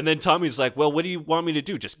 well, and then Tommy's like, well, what do you want me to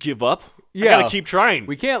do? Just give up? Yeah. I gotta keep trying.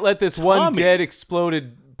 We can't let this one dead,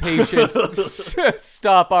 exploded patient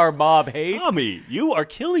stop our mob hate. Tommy, you are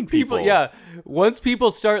killing people. Yeah. Once people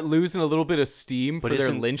start losing a little bit of steam for their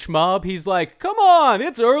lynch mob, he's like, come on,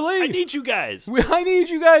 it's early. I need you guys. I need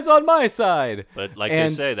you guys on my side. But like they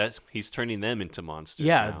say, he's turning them into monsters.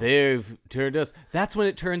 Yeah, now. they've turned us. That's when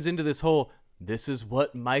it turns into this whole, this is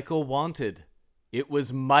what Michael wanted. It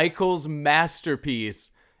was Michael's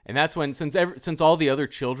masterpiece. And that's when, since all the other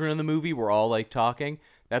children in the movie were all like talking,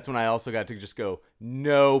 that's when I also got to just go,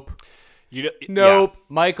 nope. Nope. Yeah.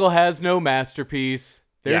 Michael has no masterpiece.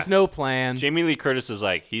 There's no plan. Jamie Lee Curtis is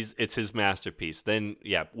like, it's his masterpiece. Then,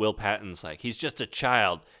 Will Patton's like, he's just a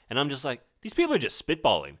child. And I'm just like, these people are just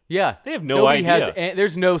spitballing. Yeah. They have no idea.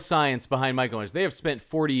 There's no science behind Michael Myers. They have spent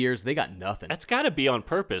 40 years. They got nothing. That's got to be on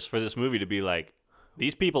purpose for this movie to be like,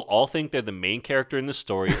 these people all think they're the main character in the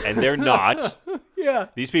story, and they're not. Yeah.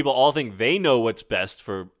 These people all think they know what's best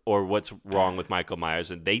or what's wrong with Michael Myers,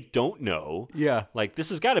 and they don't know. Yeah. Like, this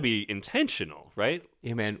has got to be intentional, right?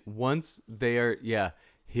 Yeah, man. Once they are,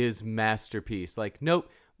 his masterpiece. Like, nope,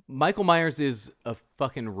 Michael Myers is a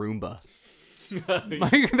fucking Roomba.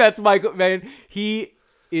 That's Michael, man. He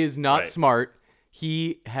is not smart.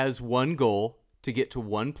 He has one goal, to get to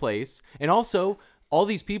one place. And also, all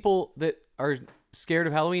these people that are scared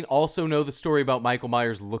of Halloween also know the story about Michael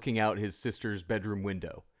Myers looking out his sister's bedroom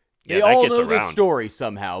window. Yeah, they all know this story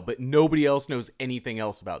somehow, but nobody else knows anything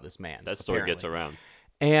else about this man. That story gets around.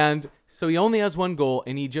 And so he only has one goal,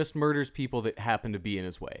 and he just murders people that happen to be in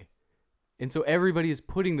his way. And so everybody is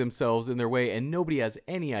putting themselves in their way, and nobody has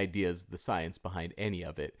any ideas, the science behind any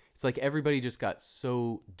of it. It's like everybody just got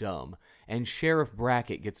so dumb. And Sheriff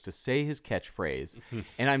Brackett gets to say his catchphrase.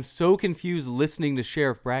 And I'm so confused listening to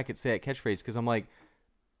Sheriff Brackett say that catchphrase because I'm like,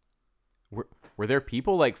 we're Were there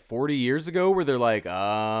people like 40 years ago where they're like,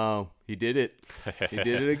 oh, he did it. He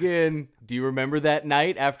did it again. Do you remember that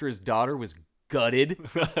night after his daughter was gutted?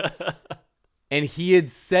 And he had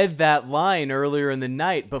said that line earlier in the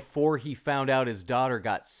night before he found out his daughter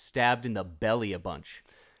got stabbed in the belly a bunch.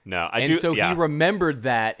 No, he remembered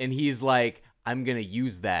that, and he's like, I'm going to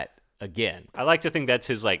use that again. I like to think that's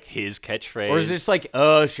his catchphrase. Or is it just like,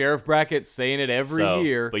 Sheriff Brackett's saying it every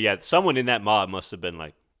year? But yeah, someone in that mob must have been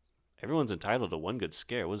like, everyone's entitled to one good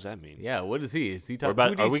scare. What does that mean? Yeah, what is he? Is he talking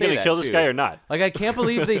about? Are we going to kill this guy or not? Like, I can't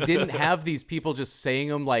believe they didn't have these people just saying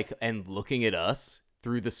them and looking at us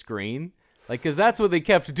through the screen. Like, because that's what they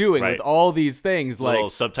kept doing with all these things. Little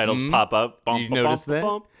subtitles pop up. Did you notice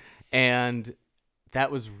that? And that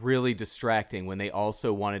was really distracting when they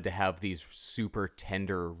also wanted to have these super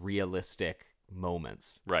tender, realistic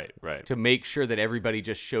moments. Right. To make sure that everybody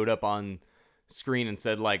just showed up on screen and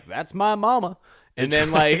said, like, that's my mama. And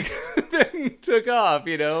then, then took off,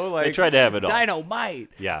 Like, they tried to have it all. Dynamite.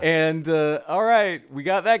 Yeah. And, all right, we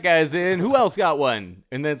got that guy's in. Who else got one?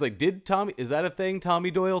 And then it's like, is that a thing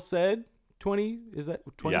Tommy Doyle said? 20? Is that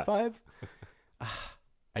 25? Yeah.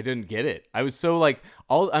 I didn't get it. I was so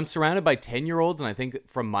I'm surrounded by 10-year-olds, and I think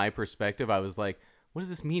from my perspective, I was like, what does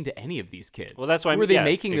this mean to any of these kids? Well, that's why Who are they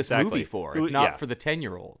making this movie for, if not for the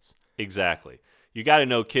 10-year-olds? Exactly. You got to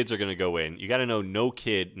know kids are going to go in. You got to know no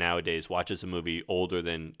kid nowadays watches a movie older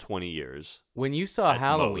than 20 years. When you saw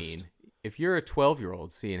Halloween, if you're a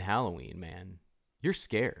 12-year-old seeing Halloween, man, you're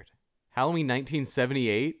scared. Halloween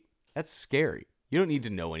 1978, that's scary. You don't need to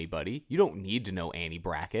know anybody. You don't need to know Annie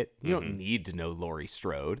Brackett. You don't need to know Laurie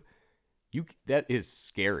Strode. That is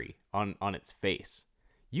scary on its face.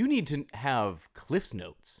 You need to have Cliff's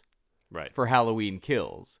Notes for Halloween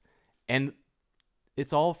Kills. And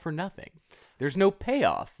it's all for nothing. There's no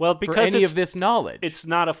payoff for any of this knowledge. It's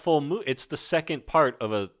not a full movie. It's the second part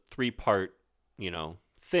of a 3-part,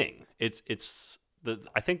 thing.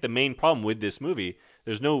 I think the main problem with this movie,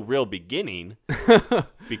 there's no real beginning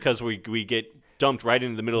because we get dumped right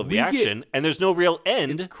into the middle of the action, and there's no real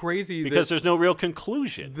end. It's crazy because there's no real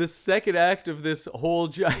conclusion. The second act of this whole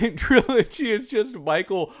giant trilogy is just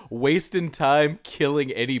Michael wasting time killing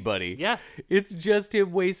anybody. Yeah. It's just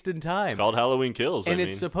him wasting time. It's called Halloween Kills. And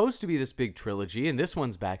it's supposed to be this big trilogy, and this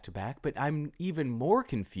one's back to back, but I'm even more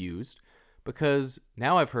confused because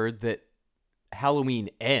now I've heard that Halloween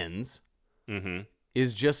Ends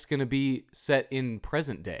is just going to be set in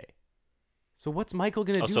present day. So what's Michael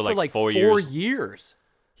going to do for 4 years?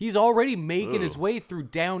 He's already making his way through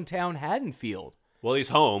downtown Haddonfield. Well, he's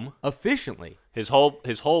home. Efficiently. His whole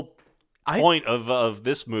point of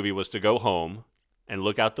this movie was to go home and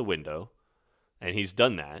look out the window, and he's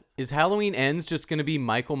done that. Is Halloween Ends just going to be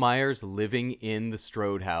Michael Myers living in the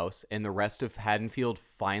Strode house, and the rest of Haddonfield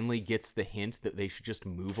finally gets the hint that they should just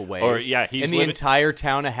move away? Or he's the entire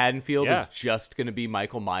town of Haddonfield is just going to be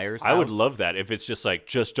Michael Myers' house? I would love that if it's just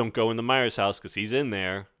just don't go in the Myers house because he's in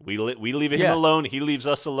there. We leave him alone. He leaves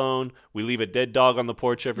us alone. We leave a dead dog on the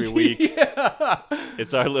porch every week.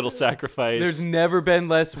 It's our little sacrifice. There's never been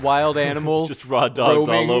less wild animals. Just raw dogs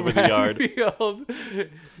all over the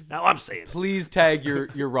yard. Now I'm saying, please tag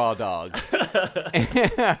your raw dogs.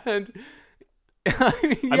 And I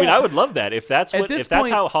mean, I would love that if that's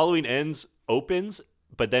how Halloween Ends opens.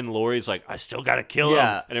 But then Laurie's like, I still gotta kill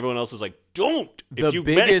him, and everyone else is like, don't. If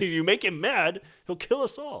you make him mad, he'll kill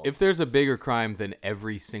us all. If there's a bigger crime than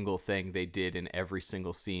every single thing they did in every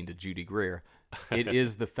single scene to Judy Greer, it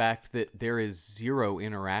is the fact that there is zero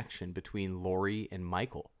interaction between Laurie and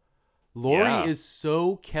Michael. Laurie is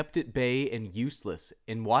so kept at bay and useless.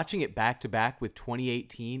 And watching it back to back with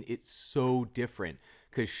 2018, it's so different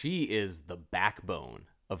because she is the backbone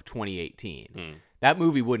of 2018. That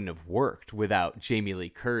movie wouldn't have worked without Jamie Lee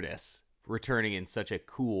Curtis returning in such a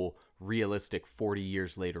cool, realistic 40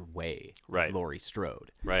 years later way as Laurie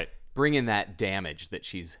Strode. Right. Bringing that damage that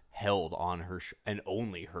she's held on her and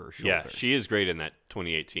only her shoulders. Yeah, she is great in that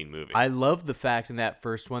 2018 movie. I love the fact in that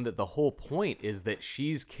first one that the whole point is that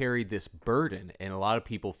she's carried this burden, and a lot of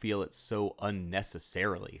people feel it's so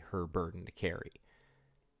unnecessarily her burden to carry.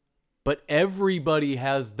 But everybody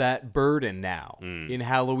has that burden now in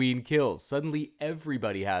Halloween Kills. Suddenly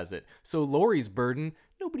everybody has it. So Laurie's burden,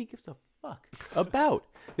 nobody gives a fuck about.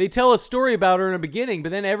 They tell a story about her in the beginning,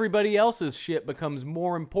 but then everybody else's shit becomes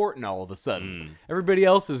more important all of a sudden. Everybody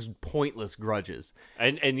else's pointless grudges.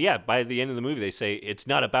 And by the end of the movie, they say, it's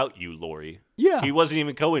not about you, Laurie. Yeah. He wasn't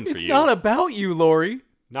even going for you. It's not about you, Laurie.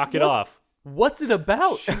 Knock it off. What's it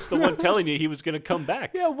about? She's the one telling you he was going to come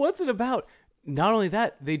back. Yeah, what's it about? Not only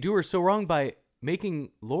that, they do her so wrong by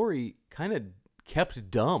making Laurie kind of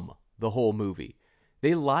kept dumb the whole movie.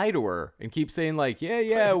 They lie to her and keep saying like,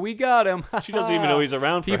 yeah, we got him. She doesn't even know he's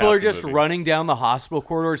around for People half are the just movie. running down the hospital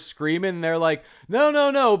corridor screaming. And they're like,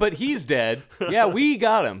 no, but he's dead. Yeah, we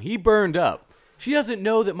got him. He burned up. She doesn't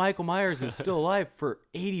know that Michael Myers is still alive for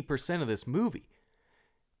 80% of this movie.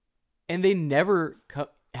 And they never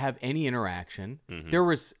have any interaction. Mm-hmm. There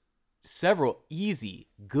was several easy,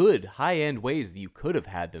 good, high-end ways that you could have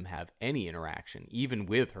had them have any interaction, even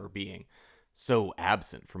with her being so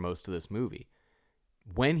absent for most of this movie.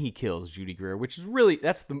 When he kills Judy Greer, which is really,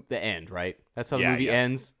 that's the end, right? That's how the movie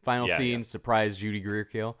ends. Final scene, surprise Judy Greer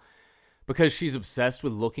kill. Because she's obsessed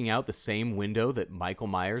with looking out the same window that Michael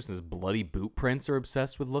Myers and his bloody boot prints are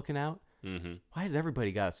obsessed with looking out. Mm-hmm. Why has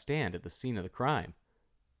everybody got to stand at the scene of the crime?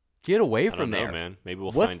 Get away from I don't know, there, man. Maybe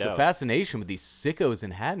we'll What's find out. What's the fascination with these sickos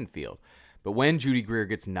in Haddonfield? But when Judy Greer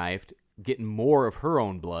gets knifed, getting more of her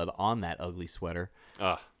own blood on that ugly sweater,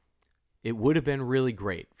 it would have been really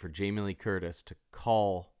great for Jamie Lee Curtis to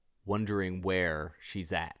call wondering where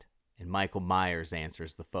she's at. And Michael Myers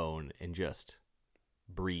answers the phone and just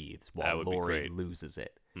breathes while Laurie loses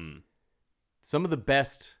it. Mm. Some of the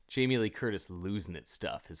best Jamie Lee Curtis losing it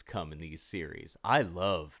stuff has come in these series. I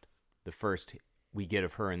loved the first we get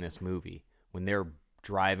of her in this movie when they're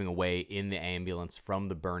driving away in the ambulance from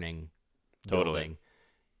the burning building,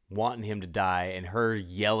 wanting him to die, and her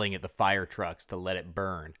yelling at the fire trucks to let it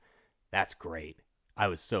burn. That's great. I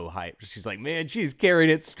was so hyped. She's like, man, she's carried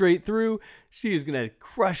it straight through. She's going to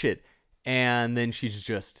crush it. And then she's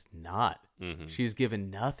just not. Mm-hmm. She's given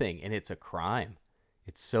nothing, and it's a crime.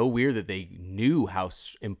 It's so weird that they knew how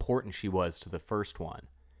important she was to the first one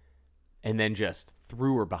and then just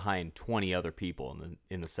threw her behind 20 other people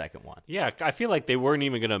in the second one. Yeah, I feel like they weren't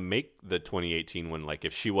even going to make the 2018 one, like,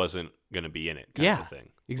 if she wasn't going to be in it, kind of a thing.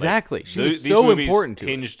 Exactly. Like, She was these so movies important to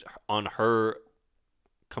hinged on her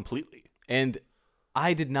completely. And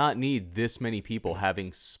I did not need this many people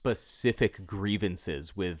having specific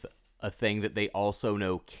grievances with a thing that they also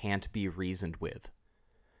know can't be reasoned with.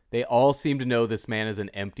 They all seem to know this man is an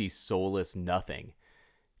empty, soulless nothing.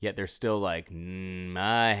 Yet they're still like,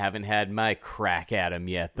 I haven't had my crack at him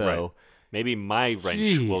yet, though. Right. Maybe my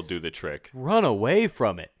wrench will do the trick. Run away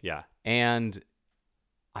from it. Yeah. And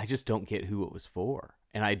I just don't get who it was for.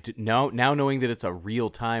 And now knowing that it's a real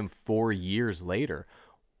time 4 years later,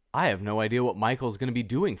 I have no idea what Michael's going to be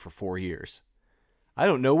doing for 4 years. I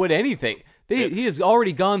don't know what anything. He has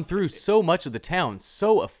already gone through so much of the town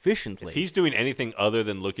so efficiently. If he's doing anything other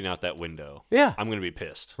than looking out that window, I'm going to be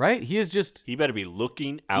pissed. Right? He is just... He better be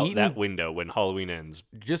looking out that window when Halloween ends.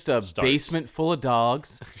 Just a basement full of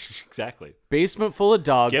dogs. Exactly. Basement full of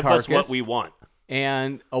dog carcass. Give us what we want.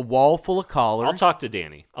 And a wall full of collars. I'll talk to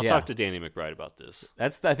Danny. I'll talk to Danny McBride about this.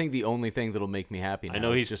 That's, I think, the only thing that'll make me happy now. I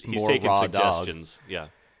know he's just he's more taking raw suggestions. Dogs. Yeah.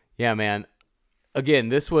 Yeah, man. Again,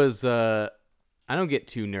 this was... I don't get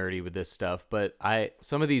too nerdy with this stuff, but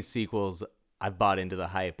some of these sequels, I've bought into the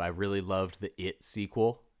hype. I really loved the It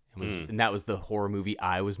sequel, and that was the horror movie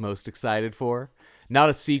I was most excited for. Not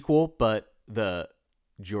a sequel, but the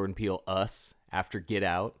Jordan Peele Us after Get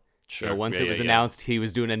Out. Sure. You know, once it was announced he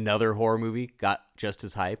was doing another horror movie, got just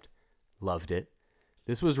as hyped. Loved it.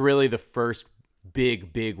 This was really the first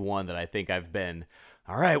big one that I think I've been,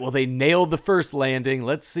 all right, well, they nailed the first landing.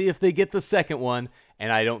 Let's see if they get the second one.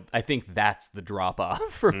 And I think that's the drop off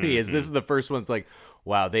for me. Is this is the first one. It's like,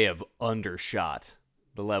 wow, they have undershot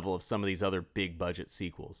the level of some of these other big budget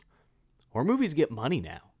sequels. Horror movies get money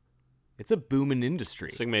now. It's a booming industry.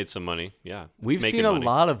 It's made some money. Yeah. We've seen a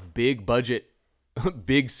lot of big budget,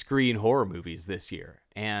 big screen horror movies this year.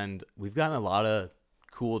 And we've gotten a lot of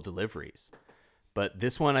cool deliveries. But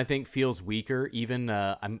this one, I think, feels weaker. Even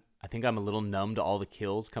I think I'm a little numb to all the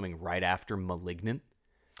kills coming right after Malignant.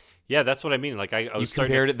 Yeah, that's what I mean. Like I was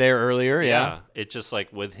compared it there earlier. Yeah, it's just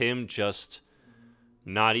like with him just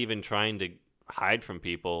not even trying to hide from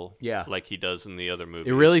people. Yeah, like he does in the other movies.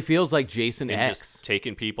 It really feels like Jason X just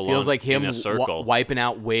taking people. Feels like him in a circle, wiping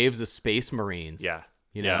out waves of Space Marines. Yeah,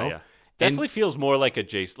 you know. Yeah. Definitely feels more like a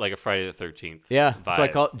Friday the 13th. Yeah, vibe. That's why I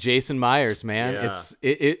call it Jason Myers, man. Yeah.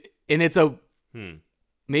 It's a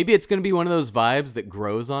maybe it's gonna be one of those vibes that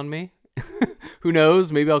grows on me. Who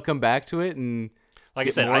knows? Maybe I'll come back to it and. Like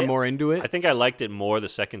I said, more into it. I think I liked it more the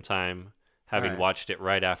second time, having watched it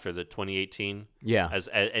right after the 2018. Yeah,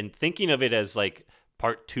 and thinking of it as like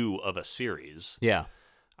part 2 of a series. Yeah,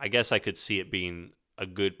 I guess I could see it being a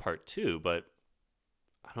good part 2, but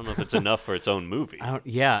I don't know if it's enough for its own movie.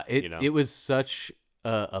 It was such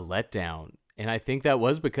a letdown, and I think that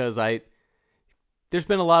was because there's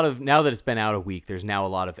been a lot of, now that it's been out a week, there's now a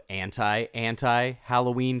lot of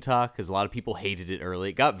anti-Halloween talk because a lot of people hated it early.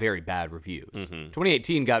 It got very bad reviews.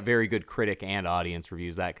 2018 got very good critic and audience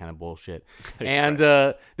reviews, that kind of bullshit. And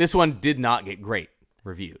this one did not get great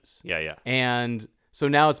reviews. Yeah. And so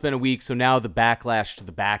now it's been a week, so now the backlash to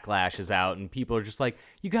the backlash is out, and people are just like,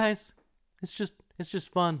 you guys, it's just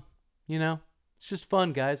fun, you know? It's just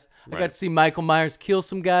fun, guys. I got to see Michael Myers kill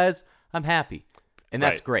some guys. I'm happy. And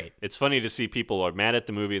that's great. It's funny to see people are mad at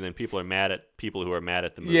the movie, and then people are mad at people who are mad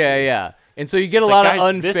at the movie. Yeah. And so you get a lot of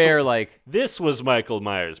unfair, This was Michael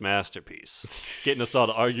Myers' masterpiece, getting us all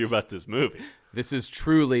to argue about this movie. This is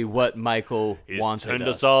truly what Michael wanted turned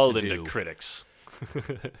us us all to into do. critics.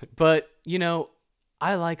 But, you know,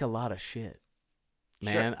 I like a lot of shit,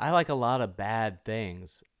 man. Sure. I like a lot of bad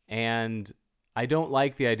things. And I don't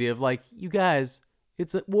like the idea of, you guys,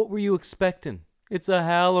 what were you expecting? It's a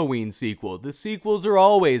Halloween sequel. The sequels are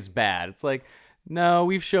always bad. It's like, no,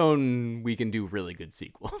 we've shown we can do really good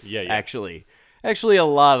sequels. Yeah. Actually, a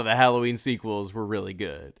lot of the Halloween sequels were really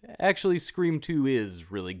good. Actually, Scream 2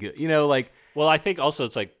 is really good. You know, Well, I think also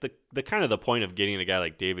it's like the kind of the point of getting a guy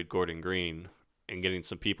like David Gordon Green and getting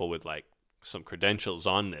some people with some credentials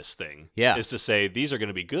on this thing is to say these are going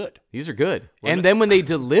to be good. These are good. Then when they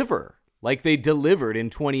deliver, like they delivered in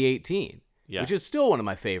 2018, which is still one of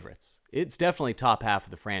my favorites. It's definitely top half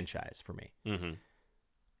of the franchise for me. Mm-hmm.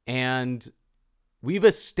 And we've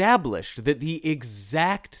established that the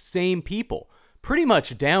exact same people, pretty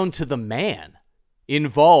much down to the man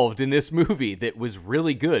involved in this movie that was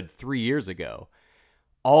really good 3 years ago,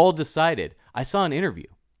 all decided. I saw an interview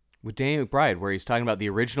with Danny McBride where he's talking about the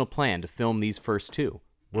original plan to film these first two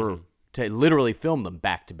were to literally film them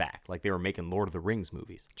back to back, like they were making Lord of the Rings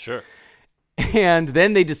movies. Sure. And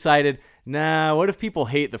then they decided, nah, what if people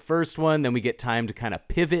hate the first one? Then we get time to kind of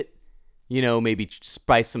pivot, you know, maybe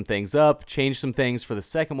spice some things up, change some things for the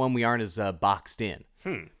second one. We aren't as boxed in.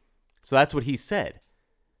 So that's what he said.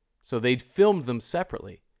 So they filmed them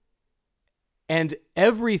separately. And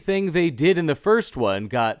everything they did in the first one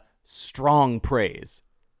got strong praise.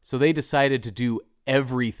 So they decided to do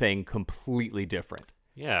everything completely different.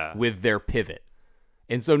 Yeah. With their pivot.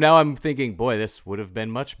 And so now I'm thinking, boy, this would have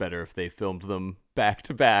been much better if they filmed them back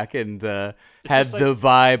to back and had the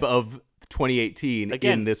vibe of 2018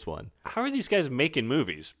 in this one. How are these guys making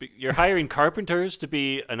movies? You're hiring carpenters to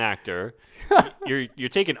be an actor. You're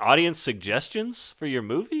taking audience suggestions for your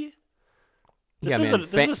movie?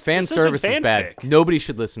 Fan service is bad. Nobody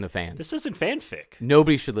should listen to fans. This isn't fanfic.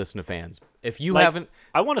 Nobody should listen to fans. If you haven't...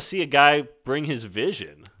 I want to see a guy bring his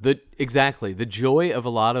vision. Exactly. The joy of a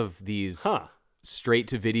lot of these...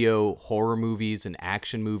 straight-to-video horror movies and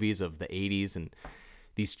action movies of the 80s and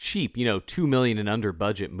these cheap, $2 million and under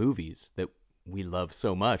budget movies that we love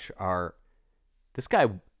so much are, this guy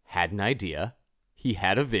had an idea, he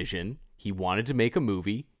had a vision, he wanted to make a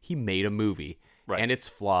movie, he made a movie. Right. And it's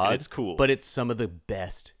flawed, and it's cool, but it's some of the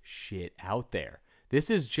best shit out there. This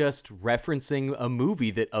is just referencing a movie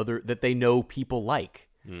that they know people like.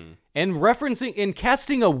 And referencing and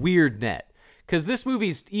casting a weird net. Because this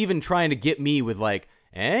movie's even trying to get me with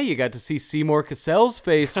you got to see Seymour Cassell's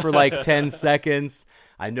face for 10 seconds.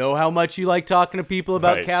 I know how much you like talking to people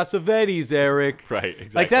about Cassavetes, Eric. Right,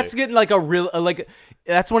 exactly. That's getting a real,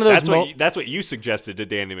 that's one of those... That's what you suggested to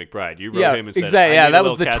Danny McBride. You wrote him and said, exactly. I need that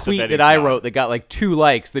was the Cassavetes tweet that I wrote that got 2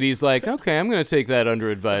 likes that he's like, okay, I'm going to take that under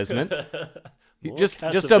advisement. Just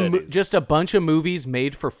a bunch of movies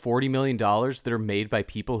made for $40 million that are made by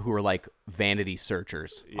people who are vanity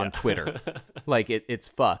searchers on Twitter. It's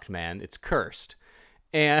fucked, man. It's cursed.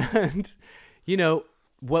 And,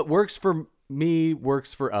 what works for me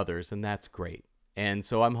works for others, and that's great. And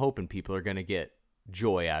so I'm hoping people are going to get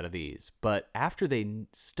joy out of these. But after they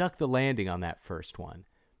stuck the landing on that first one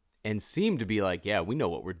and seemed to be we know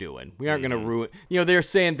what we're doing. We aren't going to ruin... they're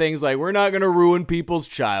saying things like, we're not going to ruin people's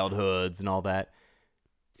childhoods and all that.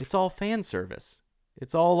 It's all fan service.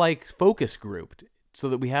 It's all focus grouped so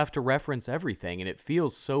that we have to reference everything, and it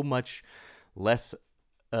feels so much less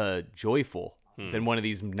joyful than one of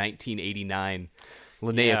these 1989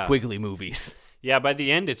 Linnea Quigley movies. Yeah, by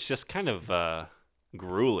the end, it's just kind of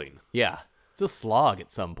grueling. Yeah. It's a slog at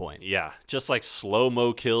some point. Yeah, just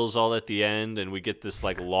slow-mo kills all at the end, and we get this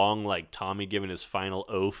long Tommy giving his final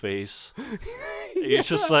O face. It's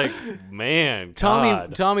just man,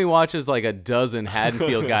 God. Tommy watches a dozen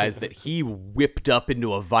Haddonfield guys that he whipped up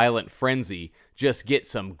into a violent frenzy just get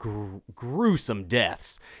some gruesome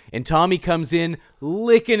deaths. And Tommy comes in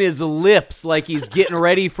licking his lips like he's getting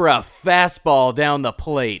ready for a fastball down the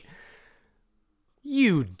plate.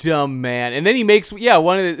 You dumb man. And then he makes,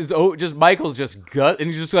 one of his, just Michael's just gut,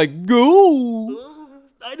 and he's just go.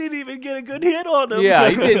 I didn't even get a good hit on him. Yeah,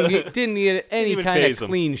 he didn't get any even kind of phase him.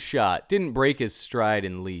 clean shot. Didn't break his stride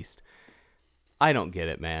in least. I don't get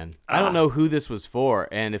it, man. I don't know who this was for,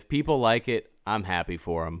 and if people like it, I'm happy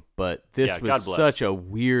for them. But this God was bless. such a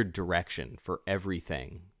weird direction for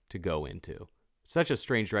everything to go into. Such a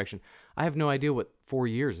strange direction. I have no idea what 4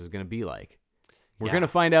 years is going to be like. We're going to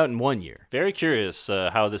find out in 1 year. Very curious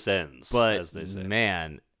how this ends, But, as they say.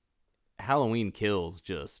 man, Halloween Kills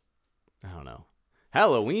just, I don't know.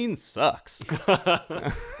 Halloween sucks.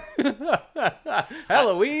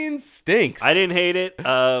 Halloween stinks. I didn't hate it,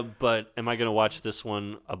 but am I going to watch this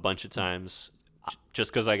one a bunch of times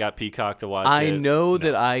just because I got Peacock to watch it? I know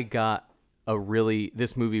that I got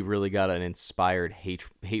this movie really got an inspired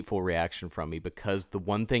hateful reaction from me, because the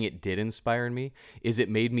one thing it did inspire in me is it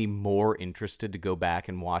made me more interested to go back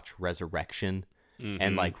and watch Resurrection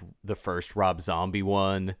and like the first Rob Zombie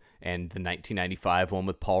one and the 1995 one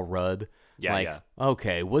with Paul Rudd.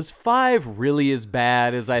 Okay, was 5 really as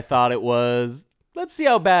bad as I thought it was? Let's see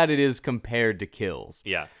how bad it is compared to Kills.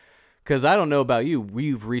 Yeah. Because I don't know about you.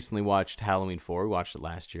 We've recently watched Halloween 4. We watched it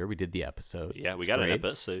last year. We did the episode. Yeah, we It's got great. an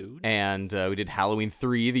episode. And we did Halloween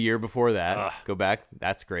 3 the year before that. Go back.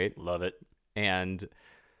 That's great. Love it. And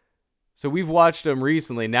so we've watched them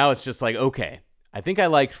recently. Now it's just like, okay, I think I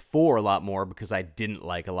liked 4 a lot more because I didn't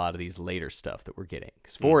like a lot of these later stuff that we're getting.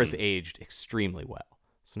 Because 4 has aged extremely well.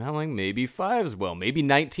 So now I'm like, maybe 5 as well. Maybe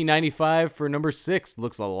 1995 for number 6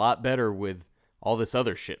 looks a lot better with all this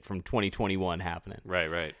other shit from 2021 happening.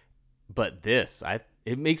 Right. But this,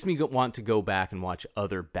 it makes me want to go back and watch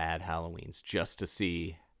other bad Halloweens just to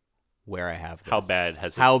see where I have this.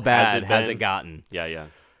 How bad has it gotten? Yeah.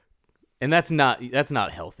 And that's not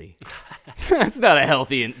healthy. That's not a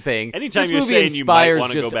healthy thing. Anytime This you're movie saying you might inspires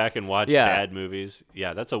want to go just- back and watch Yeah. bad movies,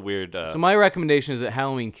 yeah, that's a weird. So my recommendation is that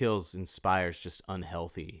Halloween Kills inspires just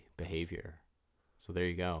unhealthy behavior. So there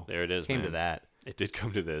you go. There it is, Came man. to that. It did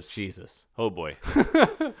come to this. Jesus. Oh boy.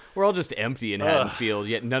 We're all just empty in Haddonfield,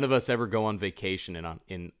 yet none of us ever go on vacation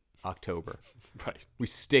in October. Right. We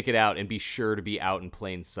stick it out and be sure to be out in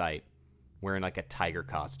plain sight, wearing like a tiger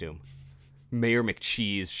costume. Mayor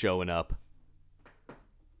McCheese showing up.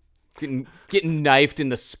 Getting knifed in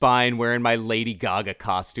the spine wearing my Lady Gaga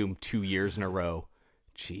costume 2 years in a row.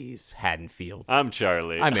 Jeez, Haddonfield. I'm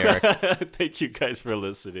Charlie. I'm Eric. Thank you guys for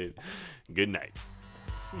listening. Good night.